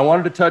 I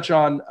wanted to touch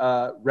on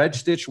Red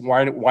Stitch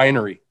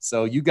Winery.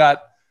 So you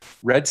got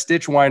Red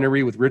Stitch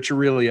Winery with Rich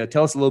Aurelia.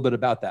 Tell us a little bit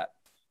about that.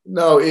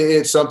 No,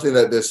 it's something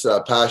that this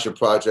passion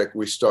project,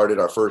 we started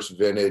our first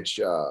vintage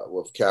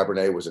with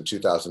Cabernet was in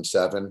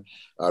 2007.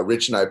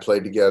 Rich and I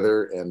played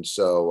together. And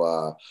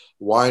so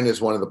wine is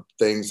one of the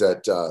things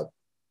that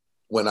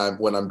when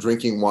I'm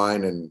drinking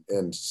wine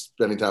and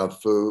spending time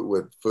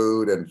with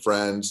food and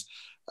friends,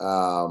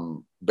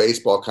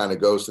 baseball kind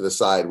of goes to the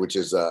side, which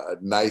is a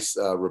nice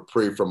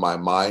reprieve from my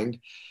mind.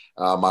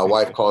 My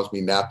wife calls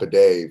me Napa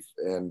Dave.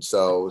 And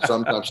so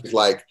sometimes she's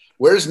like,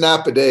 where's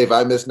Napa Dave?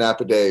 I miss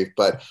Napa Dave.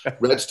 But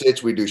Red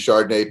Stitch, we do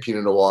Chardonnay,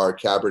 Pinot Noir,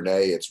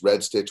 Cabernet. It's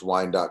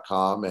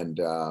redstitchwine.com.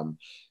 And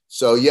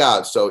so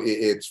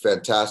it's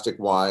fantastic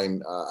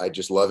wine. I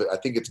just love it. I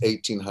think it's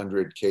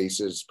 1,800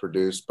 cases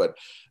produced, but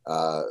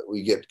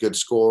we get good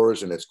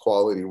scores and it's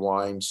quality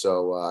wine.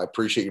 So I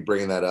appreciate you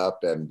bringing that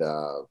up. And,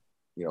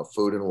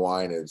 food and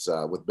wine is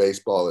with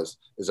baseball is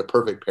a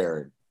perfect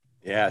pairing.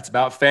 Yeah, it's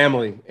about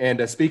family.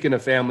 And speaking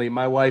of family,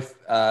 my wife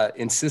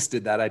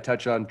insisted that I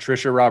touch on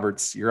Trisha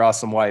Roberts, your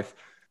awesome wife.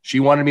 She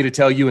wanted me to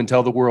tell you and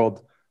tell the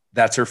world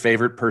that's her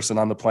favorite person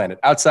on the planet.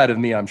 Outside of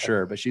me, I'm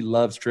sure, but she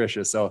loves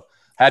Trisha. So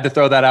had to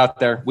throw that out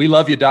there. We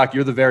love you, Doc.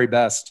 You're the very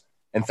best.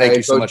 And thank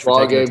you so much for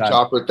taking the time.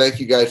 Chopper, thank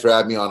you guys for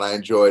having me on. I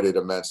enjoyed it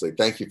immensely.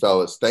 Thank you,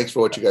 fellas. Thanks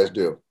for what you guys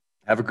do.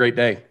 Have a great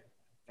day.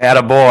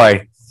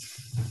 Attaboy.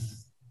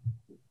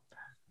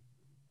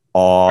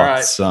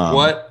 Awesome. All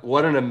right.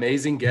 What an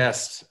amazing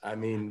guest. I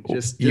mean,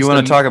 just you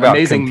want to talk about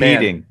competing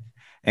man.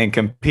 And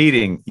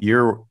competing.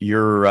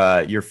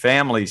 Your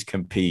families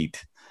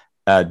compete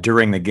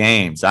during the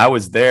games. I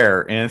was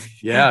there, and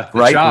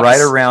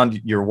right around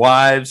your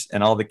wives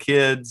and all the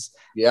kids.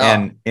 Yeah.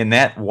 And in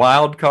that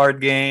wild card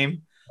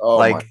game,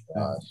 my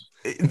gosh,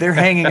 they're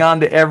hanging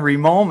on to every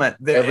moment.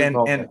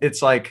 And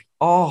it's like,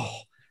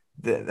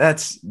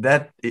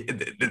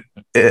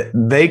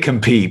 they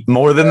compete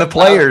more than the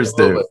players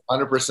do.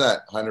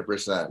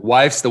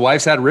 100%. The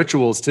wives had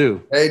rituals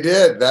too. They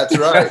did. That's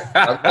right.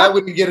 I'm glad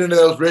we can get into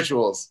those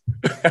rituals.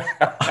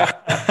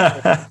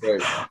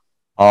 Great.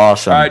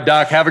 Awesome. All right,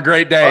 Doc, have a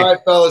great day. All right,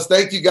 fellas.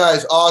 Thank you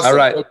guys. Awesome. All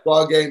right.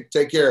 Ball game.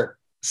 Take care.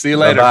 See you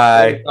later.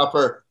 Bye.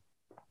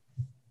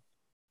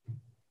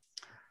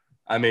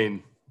 I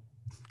mean,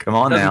 come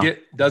on now.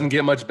 Doesn't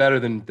get much better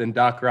than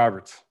Doc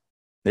Roberts.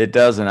 It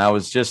doesn't. I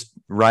was just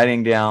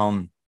writing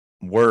down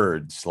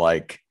words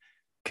like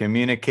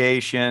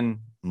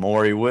communication,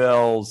 Maury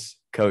Wills,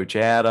 Coach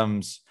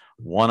Adams,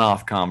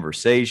 one-off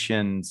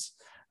conversations,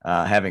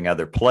 having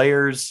other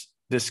players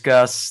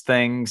discuss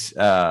things,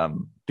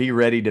 be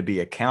ready to be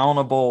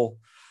accountable,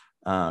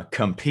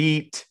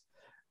 compete,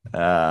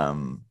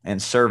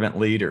 and servant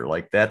leader.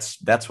 Like that's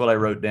what I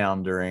wrote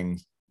down during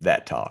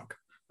that talk.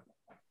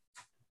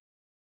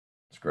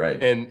 It's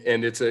great.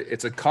 And it's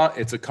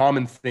a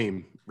common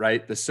theme,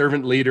 right? The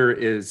servant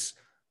leader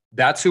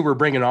that's who we're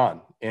bringing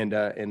on.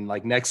 And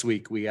like next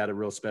week we got a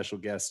real special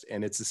guest,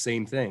 and it's the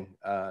same thing.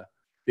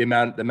 The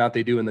amount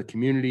they do in the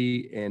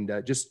community, and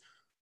just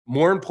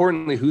more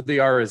importantly, who they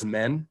are as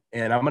men.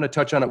 And I'm going to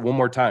touch on it one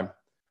more time.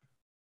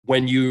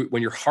 When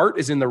your heart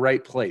is in the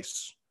right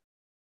place,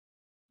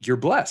 you're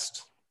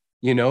blessed.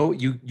 You know,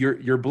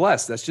 you're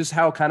blessed. That's just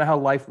how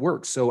life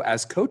works. So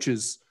as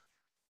coaches,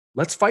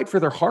 let's fight for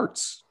their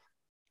hearts,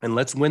 and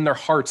let's win their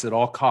hearts at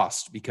all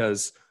costs,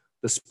 because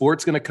the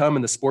sport's going to come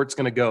and the sport's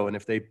going to go. And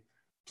if they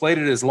played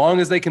it as long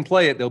as they can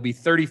play it, they'll be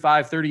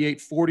 35, 38,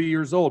 40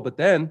 years old. But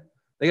then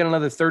they got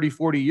another 30,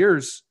 40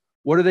 years.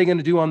 What are they going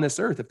to do on this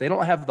earth if they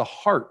don't have the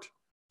heart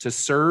to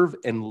serve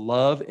and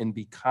love and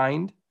be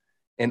kind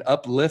and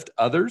uplift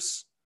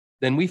others?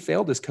 Then we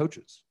failed as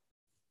coaches.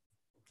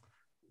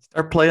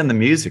 Start playing the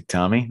music,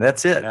 Tommy.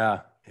 That's it.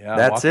 Yeah.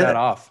 That's it. That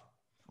off.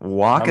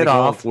 Walk Tommy it Gold.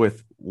 off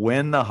with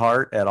win the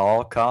heart at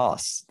all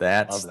costs.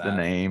 That's the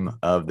name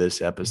of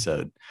this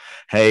episode.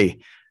 Hey,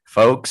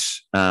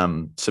 folks,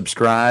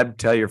 subscribe,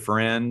 tell your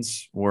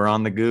friends. We're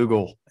on the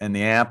Google and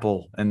the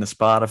Apple and the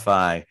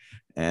Spotify,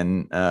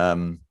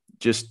 and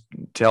just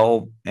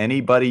tell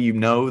anybody you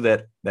know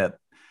that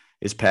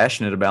is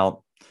passionate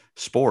about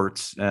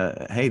sports.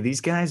 Hey,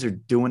 these guys are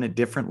doing it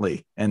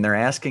differently, and they're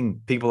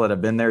asking people that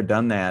have been there,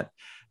 done that.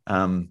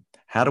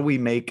 How do we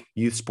make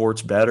youth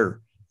sports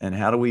better? And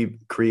how do we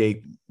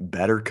create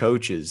better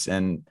coaches?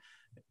 And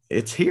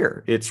it's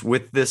here. It's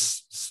with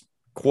this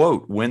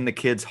quote, win the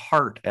kid's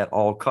heart at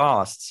all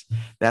costs.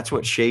 That's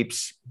what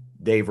shapes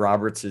Dave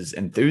Roberts'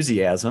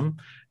 enthusiasm.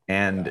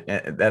 And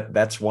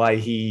that's why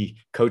he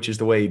coaches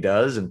the way he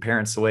does and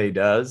parents the way he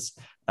does.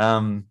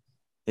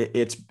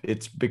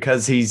 It's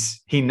because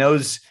he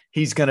knows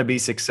he's going to be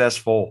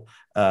successful,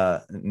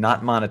 not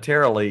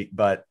monetarily,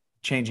 but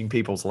changing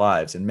people's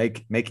lives and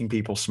making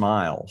people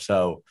smile.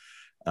 So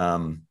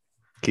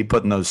keep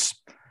putting those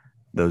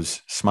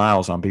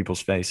smiles on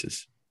people's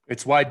faces.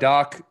 It's why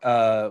Doc,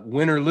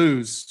 win or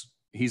lose,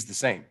 he's the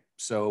same.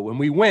 So when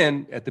we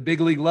win at the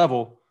big league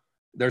level,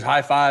 there's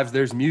high fives,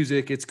 there's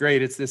music, it's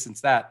great, it's this,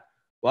 it's that.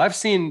 Well, I've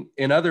seen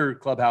in other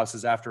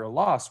clubhouses after a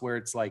loss where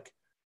it's like,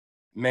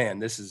 man,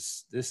 this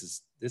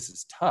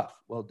is tough.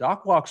 Well,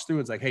 Doc walks through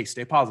and it's like, hey,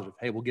 stay positive.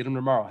 Hey, we'll get him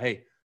tomorrow.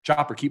 Hey,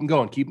 Chopper, keep him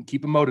going,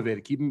 keep him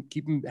motivated, keep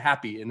him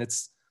happy. And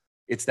it's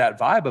that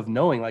vibe of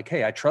knowing like,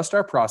 hey, I trust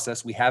our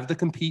process. We have the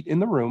compete in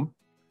the room,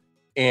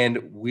 and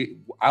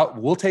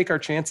we'll take our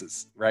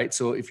chances, right?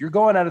 So if you're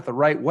going at it the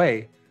right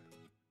way,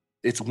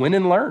 it's win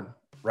and learn,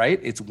 right?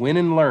 It's win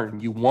and learn.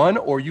 You won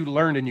or you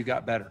learned and you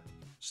got better.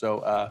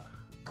 So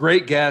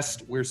great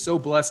guest. We're so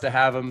blessed to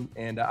have him,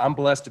 and I'm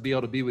blessed to be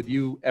able to be with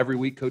you every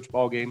week, Coach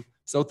Ballgame.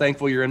 So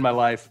thankful you're in my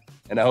life,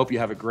 and I hope you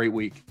have a great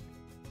week.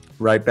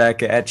 Right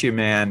back at you,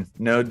 man.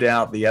 No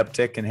doubt the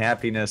uptick in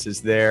happiness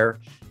is there.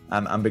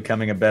 I'm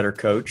becoming a better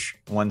coach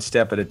one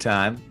step at a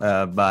time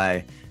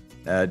by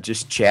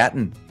just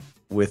chatting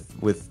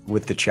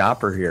with the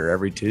Chopper here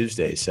every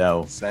Tuesday.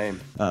 So same.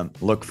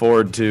 Look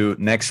forward to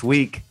next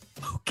week.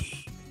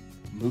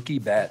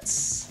 Mookie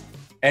Betts.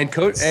 And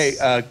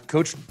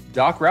Coach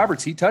Doc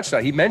Roberts, he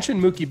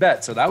mentioned Mookie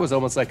Betts. So that was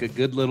almost like a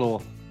good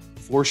little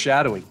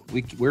foreshadowing.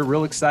 We're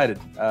real excited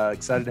to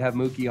have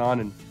Mookie on,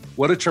 and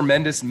what a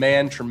tremendous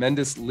man,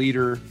 tremendous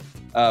leader.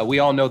 We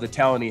all know the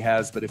talent he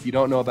has, but if you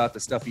don't know about the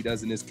stuff he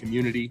does in his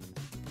community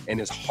and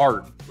his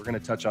heart, we're going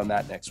to touch on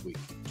that next week.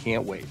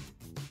 Can't wait.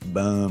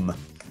 Boom.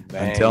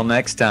 Bang. Until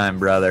next time,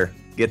 brother.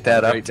 Get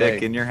that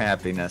uptick in your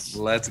happiness.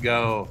 Let's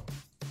go.